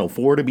a Final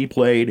Four to be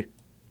played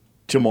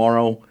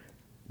tomorrow,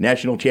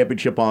 national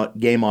championship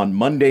game on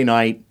Monday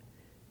night,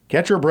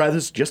 catch our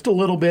breaths just a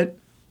little bit,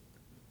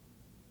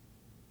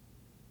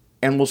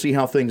 and we'll see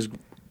how things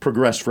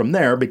progress from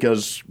there,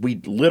 because we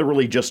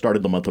literally just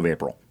started the month of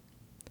April.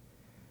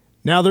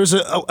 Now, there's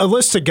a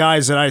list of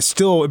guys that I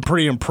still am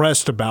pretty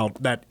impressed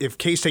about, that if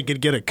K-State could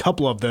get a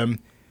couple of them,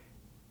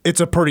 it's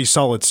a pretty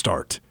solid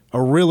start,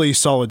 a really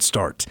solid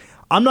start.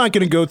 I'm not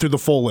going to go through the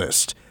full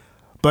list,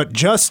 but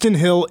Justin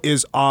Hill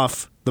is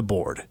off the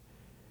board.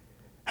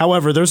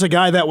 However, there's a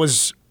guy that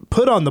was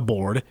put on the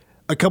board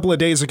a couple of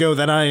days ago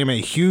that I am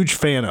a huge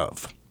fan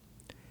of,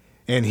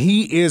 and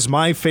he is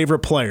my favorite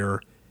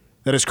player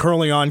that is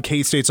currently on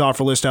K-State's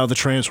offer list out of the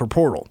transfer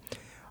portal.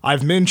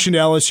 I've mentioned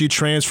LSU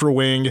transfer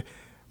wing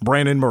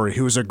Brandon Murray,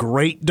 who is a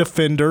great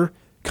defender,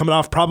 coming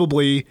off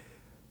probably,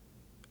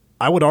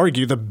 I would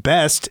argue, the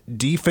best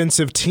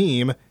defensive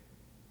team,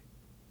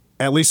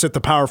 at least at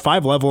the Power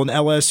 5 level, in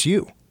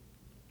LSU.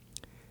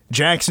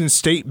 Jackson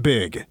State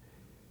big,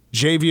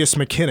 Javius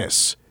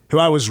McInnes, who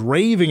I was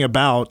raving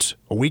about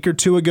a week or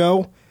two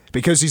ago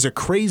because he's a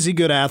crazy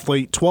good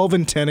athlete, 12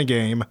 and 10 a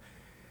game.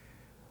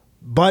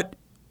 But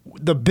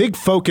the big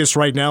focus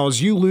right now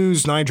is you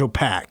lose Nigel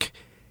Pack,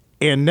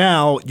 and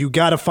now you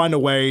got to find a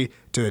way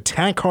to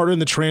attack harder in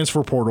the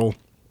transfer portal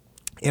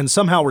and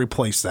somehow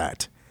replace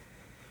that.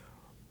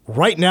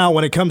 Right now,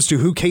 when it comes to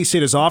who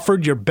K-State has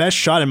offered, your best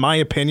shot, in my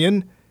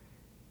opinion,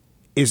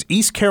 is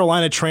East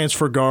Carolina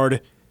transfer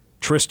guard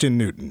Tristan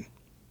Newton.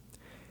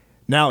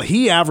 Now,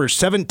 he averaged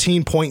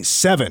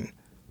 17.7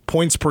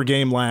 points per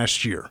game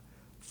last year,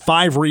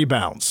 5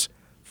 rebounds,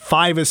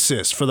 5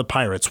 assists for the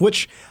Pirates,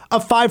 which a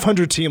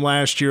 500 team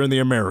last year in the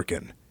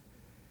American.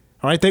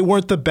 All right, they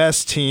weren't the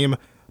best team,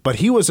 but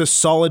he was a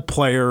solid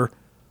player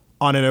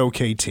on an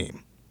okay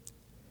team.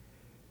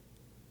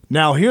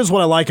 Now, here's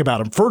what I like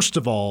about him. First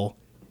of all,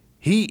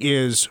 he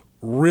is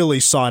really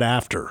sought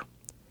after.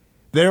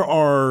 There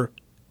are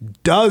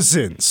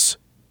dozens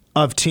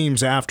of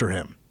teams after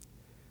him.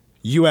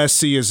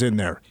 USC is in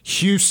there.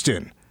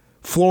 Houston,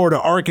 Florida,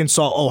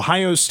 Arkansas,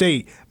 Ohio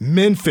State,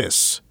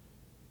 Memphis,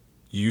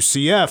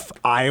 UCF,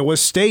 Iowa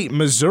State,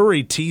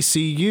 Missouri,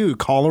 TCU,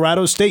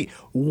 Colorado State,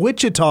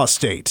 Wichita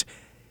State.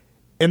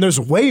 And there's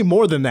way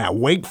more than that.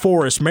 Wake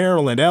Forest,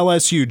 Maryland,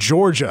 LSU,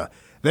 Georgia.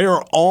 They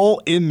are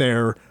all in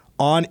there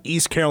on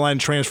East Carolina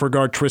transfer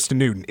guard Tristan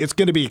Newton. It's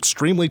going to be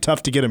extremely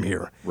tough to get him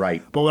here.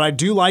 Right. But what I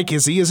do like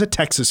is he is a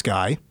Texas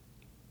guy.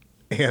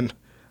 And,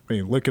 I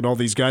mean, look at all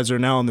these guys that are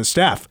now on the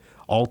staff.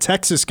 All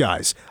Texas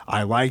guys.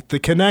 I like the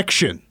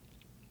connection.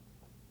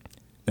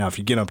 Now, if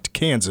you get up to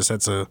Kansas,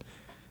 that's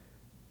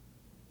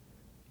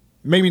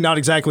maybe not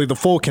exactly the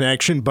full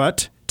connection,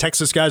 but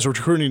Texas guys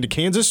recruiting to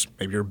Kansas,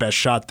 maybe your best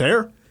shot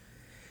there.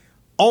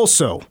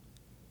 Also,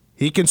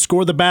 he can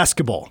score the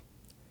basketball.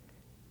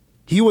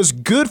 He was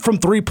good from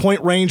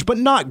three-point range, but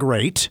not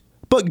great,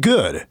 but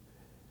good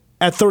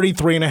at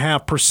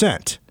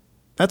 33.5%.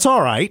 That's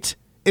all right.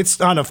 It's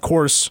not, of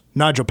course,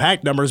 Nigel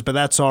Pack numbers, but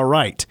that's all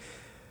right.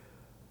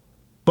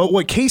 But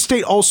what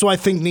K-State also, I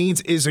think,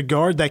 needs is a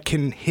guard that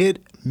can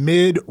hit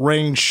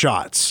mid-range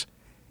shots.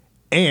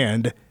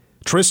 And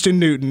Tristan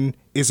Newton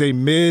is a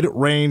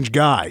mid-range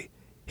guy.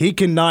 He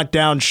can knock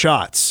down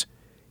shots.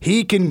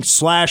 He can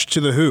slash to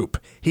the hoop.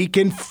 He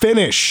can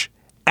finish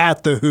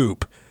at the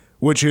hoop,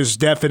 which is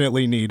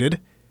definitely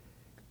needed.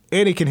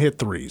 And he can hit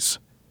threes.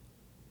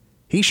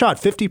 He shot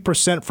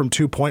 50% from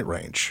two-point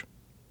range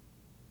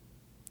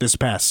this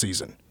past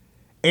season.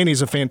 And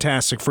he's a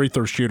fantastic free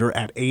throw shooter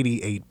at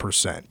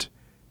 88%.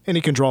 And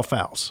he can draw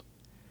fouls.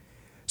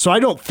 So I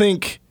don't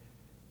think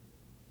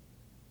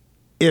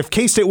if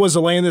K-State was to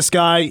land this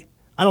guy,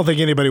 I don't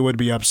think anybody would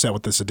be upset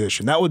with this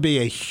addition. That would be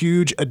a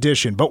huge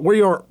addition. But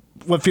we are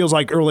what feels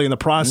like early in the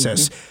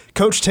process.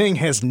 Coach Ting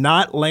has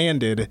not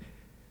landed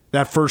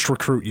that first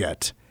recruit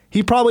yet.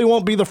 He probably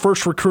won't be the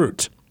first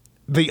recruit.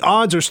 The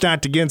odds are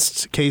stacked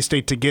against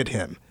K-State to get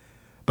him.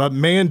 But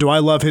man, do I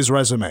love his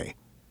resume.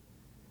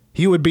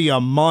 He would be a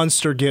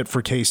monster get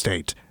for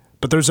K-State.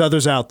 But there's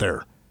others out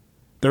there.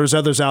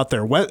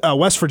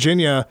 West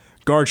Virginia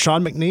guard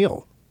Sean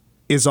McNeil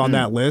is on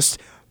that list.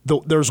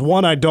 There's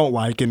one I don't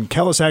like, and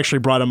Kellis actually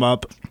brought him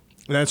up.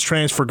 That's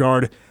transfer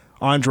guard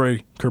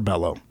Andre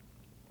Curbelo.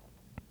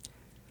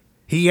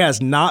 He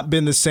has not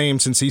been the same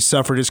since he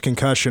suffered his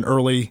concussion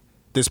early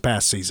this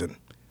past season.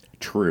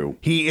 True.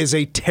 He is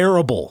a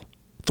terrible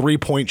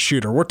three-point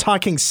shooter. We're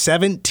talking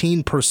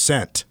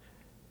 17%.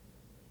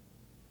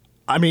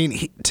 I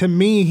mean, to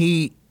me,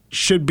 he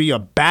should be a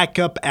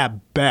backup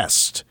at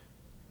best.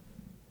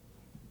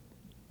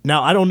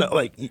 Now, I don't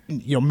know,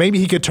 maybe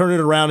he could turn it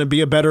around and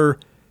be a better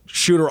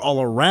shooter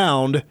all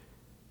around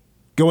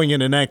going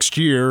into next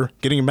year,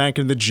 getting him back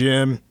in the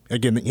gym.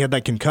 Again, he had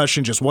that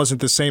concussion, just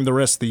wasn't the same the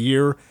rest of the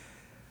year.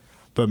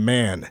 But,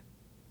 man,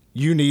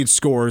 you need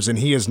scores, and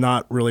he is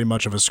not really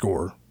much of a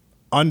scorer.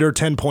 Under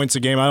 10 points a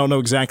game, I don't know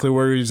exactly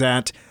where he's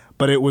at,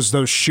 but it was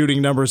those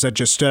shooting numbers that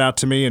just stood out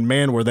to me, and,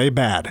 man, were they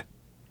bad.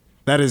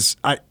 That is,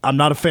 I'm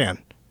not a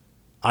fan.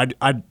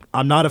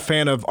 I'm not a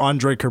fan of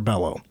Andre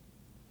Curbelo.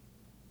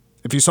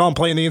 If you saw him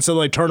play in the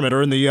NCAA tournament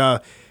or in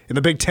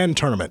the Big Ten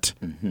tournament,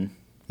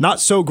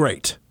 not so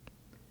great.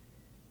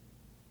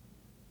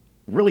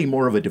 Really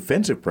more of a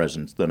defensive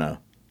presence than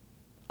a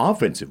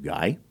offensive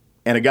guy,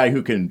 and a guy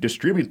who can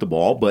distribute the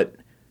ball, but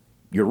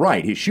you're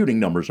right, his shooting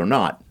numbers are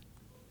not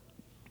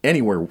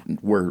anywhere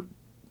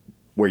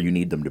where you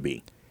need them to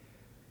be.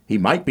 He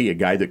might be a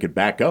guy that could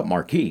back up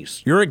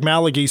Marquise. Uric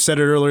Malagi said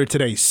it earlier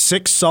today,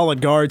 6 solid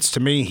guards. To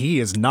me, he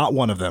is not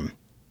one of them.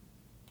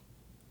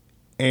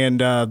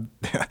 And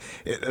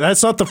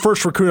that's not the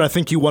first recruit I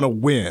think you want to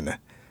win.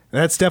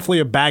 That's definitely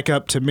a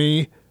backup to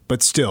me,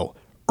 but still,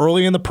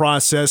 early in the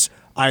process,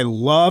 I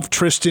love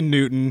Tristan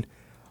Newton.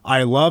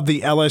 I love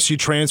the LSU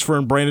transfer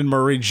in Brandon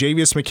Murray.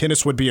 Javius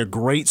McInnes would be a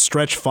great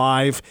stretch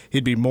 5.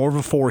 He'd be more of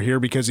a 4 here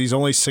because he's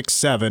only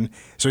 6'7",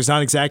 so he's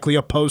not exactly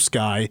a post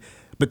guy,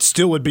 but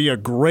still would be a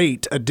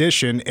great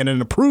addition and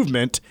an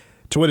improvement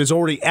to what is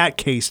already at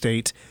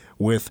K-State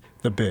with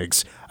the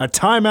Bigs. A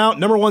timeout,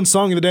 number 1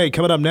 song of the day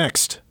coming up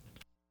next.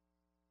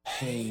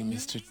 Hey,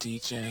 Mr.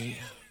 DJ,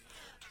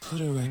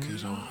 put a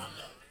record on.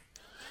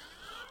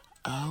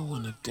 I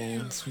wanna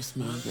dance with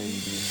my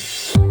baby.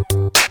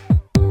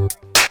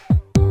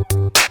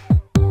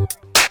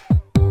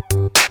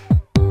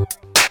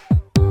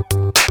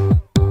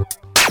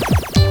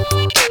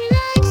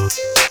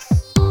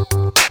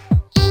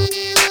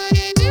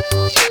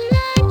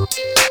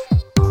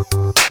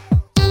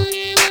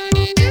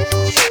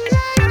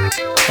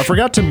 I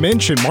forgot to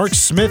mention, Mark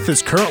Smith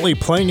is currently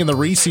playing in the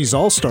Reese's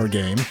All-Star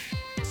game.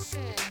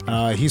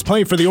 He's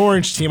playing for the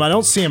Orange team. I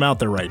don't see him out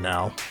there right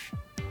now.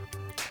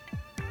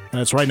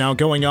 That's right now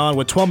going on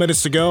with 12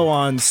 minutes to go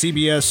on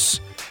CBS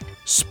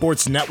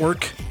Sports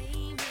Network.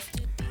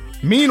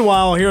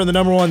 Meanwhile, here in the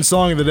number 1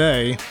 song of the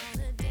day,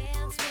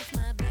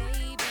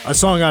 a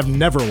song I've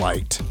never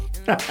liked.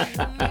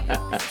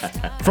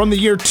 From the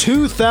year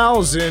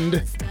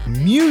 2000,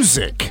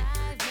 Music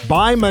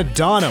by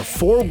Madonna,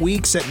 4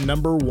 weeks at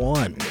number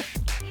 1.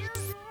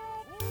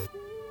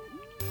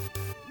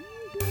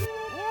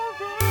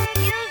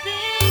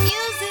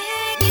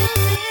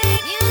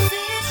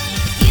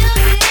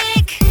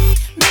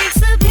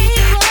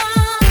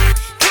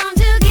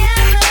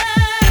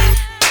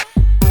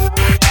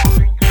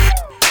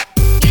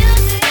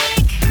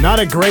 Not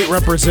a great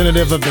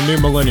representative of the new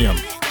millennium.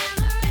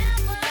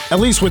 At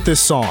least with this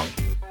song.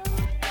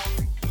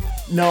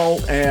 No,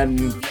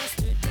 and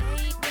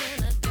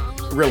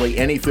really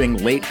anything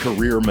late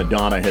career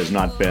Madonna has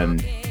not been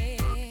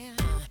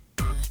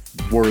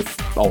worth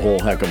a whole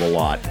heck of a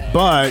lot.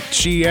 But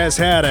she has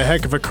had a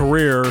heck of a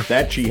career.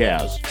 That she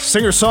has.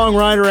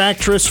 Singer-songwriter,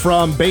 actress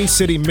from Bay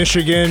City,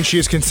 Michigan. She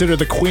is considered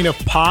the queen of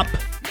pop.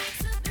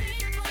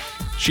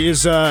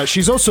 She's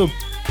also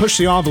pushed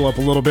the envelope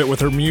a little bit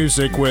with her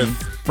music,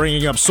 with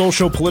bringing up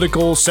social,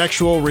 political,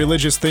 sexual,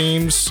 religious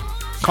themes,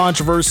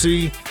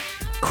 controversy,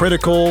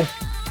 critical.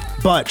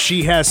 But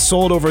she has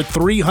sold over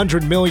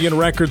 300 million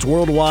records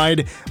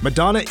worldwide.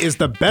 Madonna is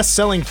the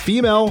best-selling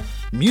female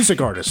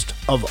music artist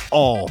of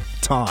all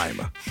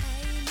time.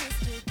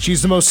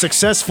 She's the most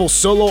successful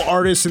solo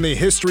artist in the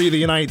history of the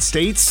United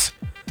States,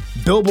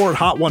 Billboard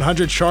Hot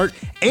 100 chart,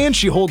 and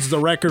she holds the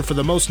record for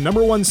the most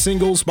number 1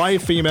 singles by a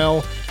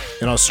female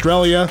in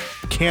Australia,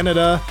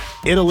 Canada,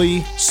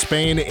 Italy,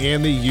 Spain,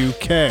 and the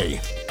UK.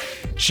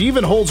 She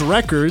even holds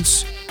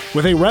records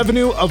with a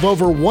revenue of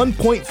over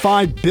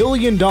 $1.5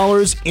 billion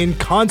in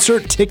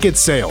concert ticket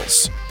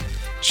sales.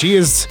 She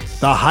is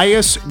the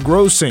highest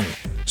grossing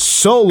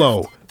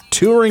solo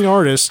touring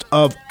artist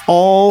of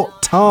all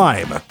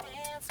time.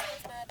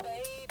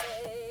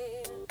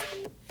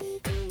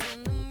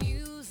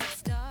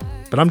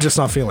 But I'm just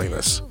not feeling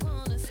this.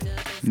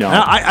 No.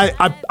 Now,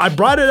 I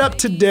brought it up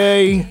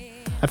today.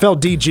 I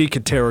felt DG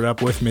could tear it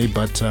up with me,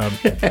 but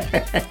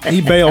he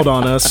bailed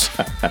on us.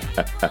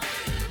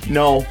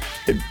 No.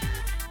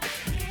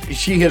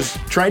 She has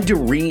tried to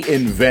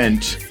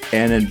reinvent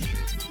and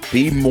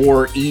be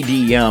more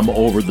EDM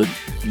over the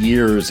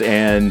years,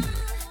 and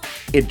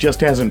it just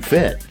hasn't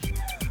fit.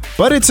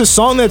 But it's a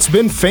song that's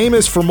been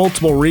famous for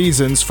multiple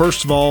reasons.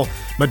 First of all,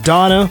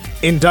 Madonna,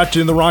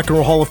 inducted in the Rock and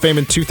Roll Hall of Fame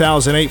in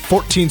 2008,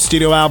 14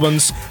 studio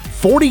albums,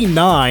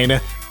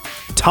 49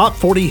 top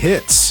 40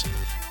 hits.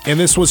 And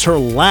this was her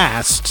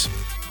last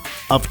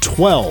of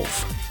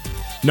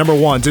 12 number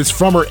ones. It's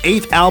from her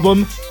 8th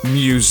album,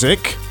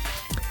 Music.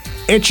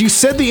 And she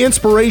said the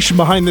inspiration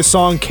behind this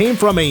song came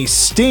from a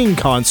Sting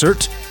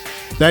concert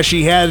that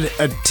she had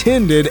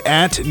attended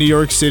at New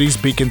York City's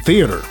Beacon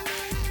Theater.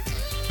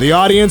 The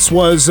audience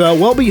was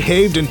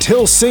well-behaved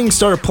until Sting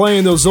started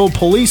playing those old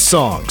Police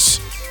songs.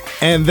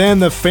 And then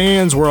the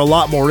fans were a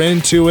lot more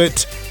into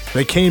it.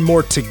 They came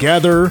more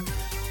together.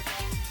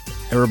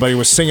 Everybody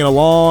was singing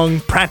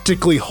along,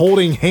 practically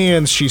holding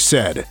hands, she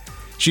said.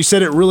 She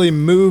said it really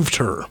moved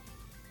her.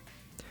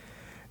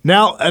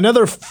 Now,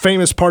 another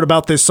famous part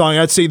about this song,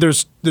 I'd say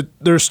there's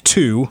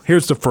two.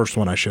 Here's the first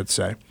one, I should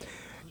say.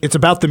 It's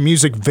about the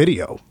music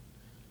video.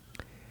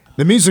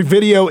 The music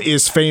video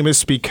is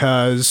famous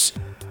because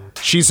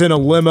she's in a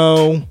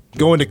limo,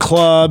 going to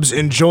clubs,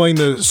 enjoying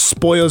the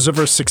spoils of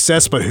her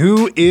success. But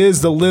who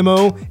is the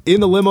limo?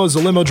 In the limo is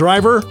the limo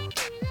driver?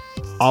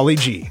 Ollie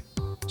G.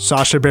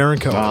 Sacha Baron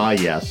Cohen. Ah,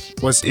 yes.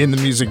 Was in the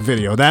music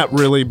video. That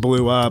really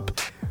blew up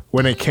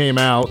when it came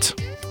out.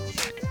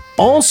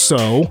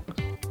 Also,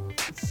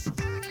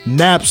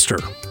 Napster.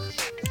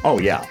 Oh,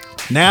 yeah.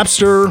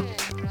 Napster.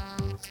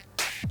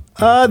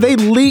 They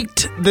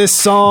leaked this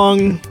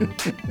song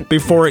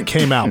before it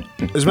came out.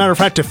 As a matter of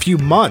fact, a few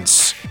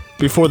months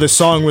before the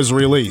song was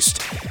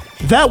released.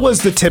 That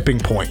was the tipping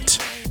point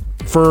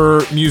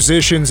for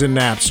musicians in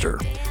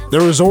Napster.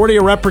 There was already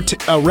a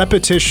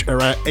reputation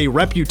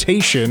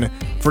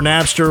for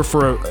Napster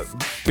for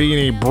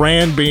being a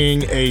brand,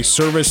 being a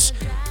service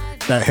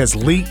that has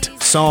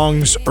leaked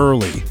songs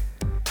early.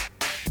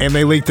 And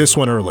they leaked this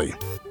one early.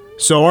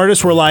 So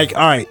artists were like,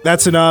 all right,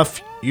 that's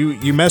enough.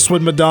 You mess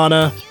with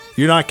Madonna.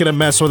 You're not going to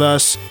mess with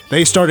us.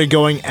 They started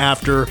going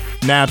after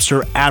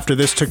Napster after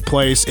this took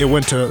place. It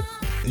went to,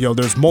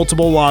 there's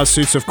multiple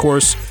lawsuits, of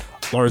course.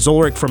 Lars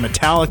Ulrich from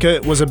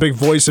Metallica was a big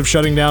voice of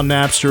shutting down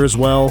Napster as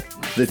well.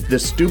 The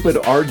stupid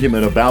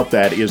argument about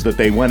that is that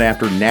they went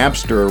after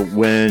Napster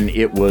when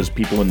it was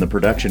people in the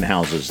production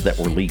houses that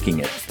were leaking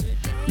it.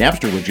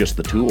 Napster was just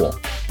the tool.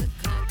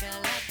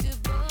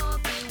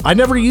 I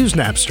never used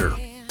Napster.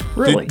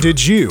 Really?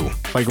 Did you?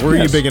 Like, were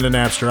you Yes. big into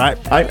Napster?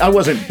 I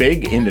wasn't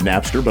big into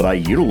Napster, but I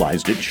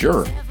utilized it,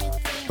 sure.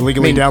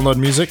 Illegally download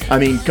music? I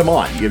mean, come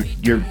on.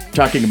 You're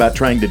talking about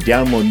trying to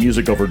download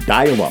music over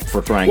dial-up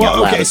for crying out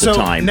loud at the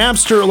time.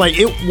 Napster,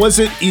 was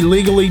it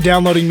illegally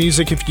downloading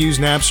music if you use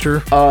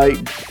Napster?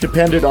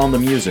 Depended on the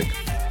music.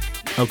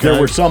 Okay.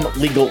 There were some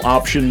legal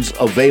options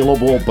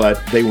available,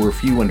 but they were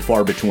few and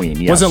far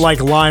between, yes. Was it like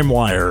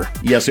LimeWire?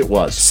 Yes, it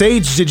was.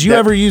 Sage, did you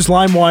ever use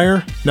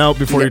LimeWire? No,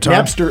 before your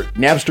time?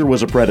 Napster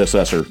was a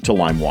predecessor to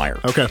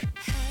LimeWire. Okay.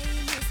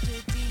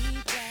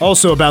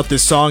 Also about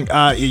this song,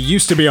 it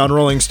used to be on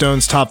Rolling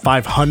Stone's Top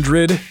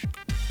 500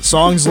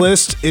 songs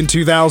list in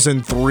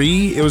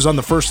 2003. It was on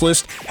the first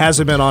list.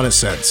 Hasn't been on it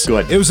since.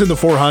 Good. It was in the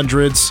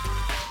 400s.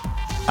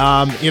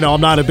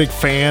 I'm not a big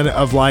fan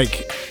of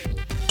like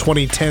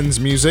 2010s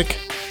music,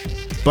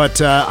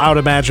 but I would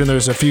imagine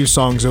there's a few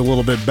songs a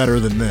little bit better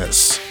than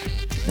this.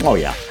 Oh,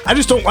 yeah. I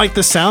just don't like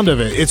the sound of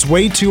it. It's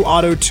way too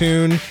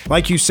auto-tune.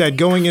 Like you said,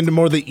 going into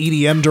more the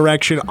EDM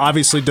direction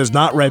obviously does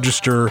not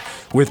register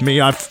with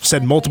me. I've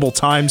said multiple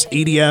times,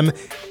 EDM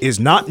is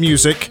not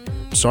music.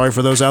 Sorry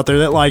for those out there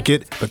that like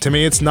it, but to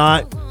me it's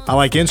not. I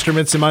like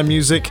instruments in my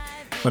music,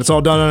 but it's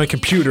all done on a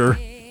computer.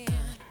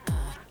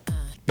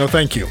 No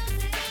thank you.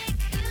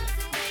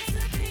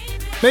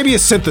 Maybe a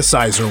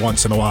synthesizer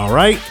once in a while,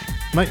 right?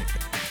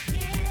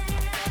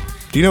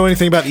 Do you know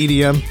anything about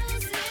EDM?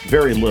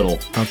 Very little.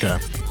 Okay.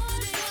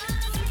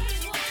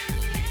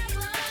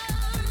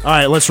 All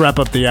right, let's wrap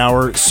up the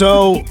hour.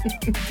 So,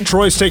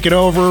 Troy's taking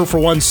over for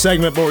one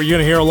segment, but we're going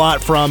to hear a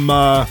lot from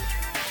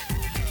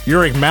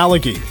Uric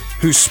Malagi,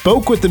 who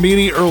spoke with the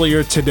media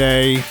earlier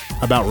today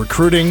about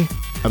recruiting,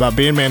 about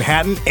being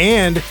Manhattan,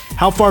 and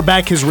how far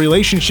back his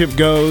relationship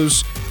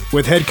goes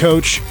with head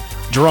coach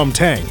Jerome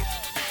Tang.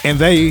 And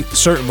they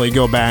certainly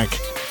go back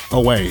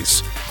a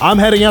ways. I'm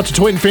heading out to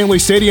Toyton Family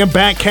Stadium.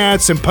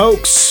 Batcats and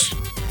Pokes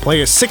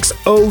play a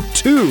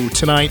 6:02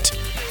 tonight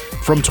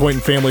from Toyton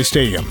Family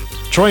Stadium.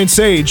 Troy and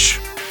Sage,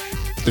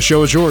 the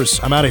show is yours.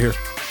 I'm out of here.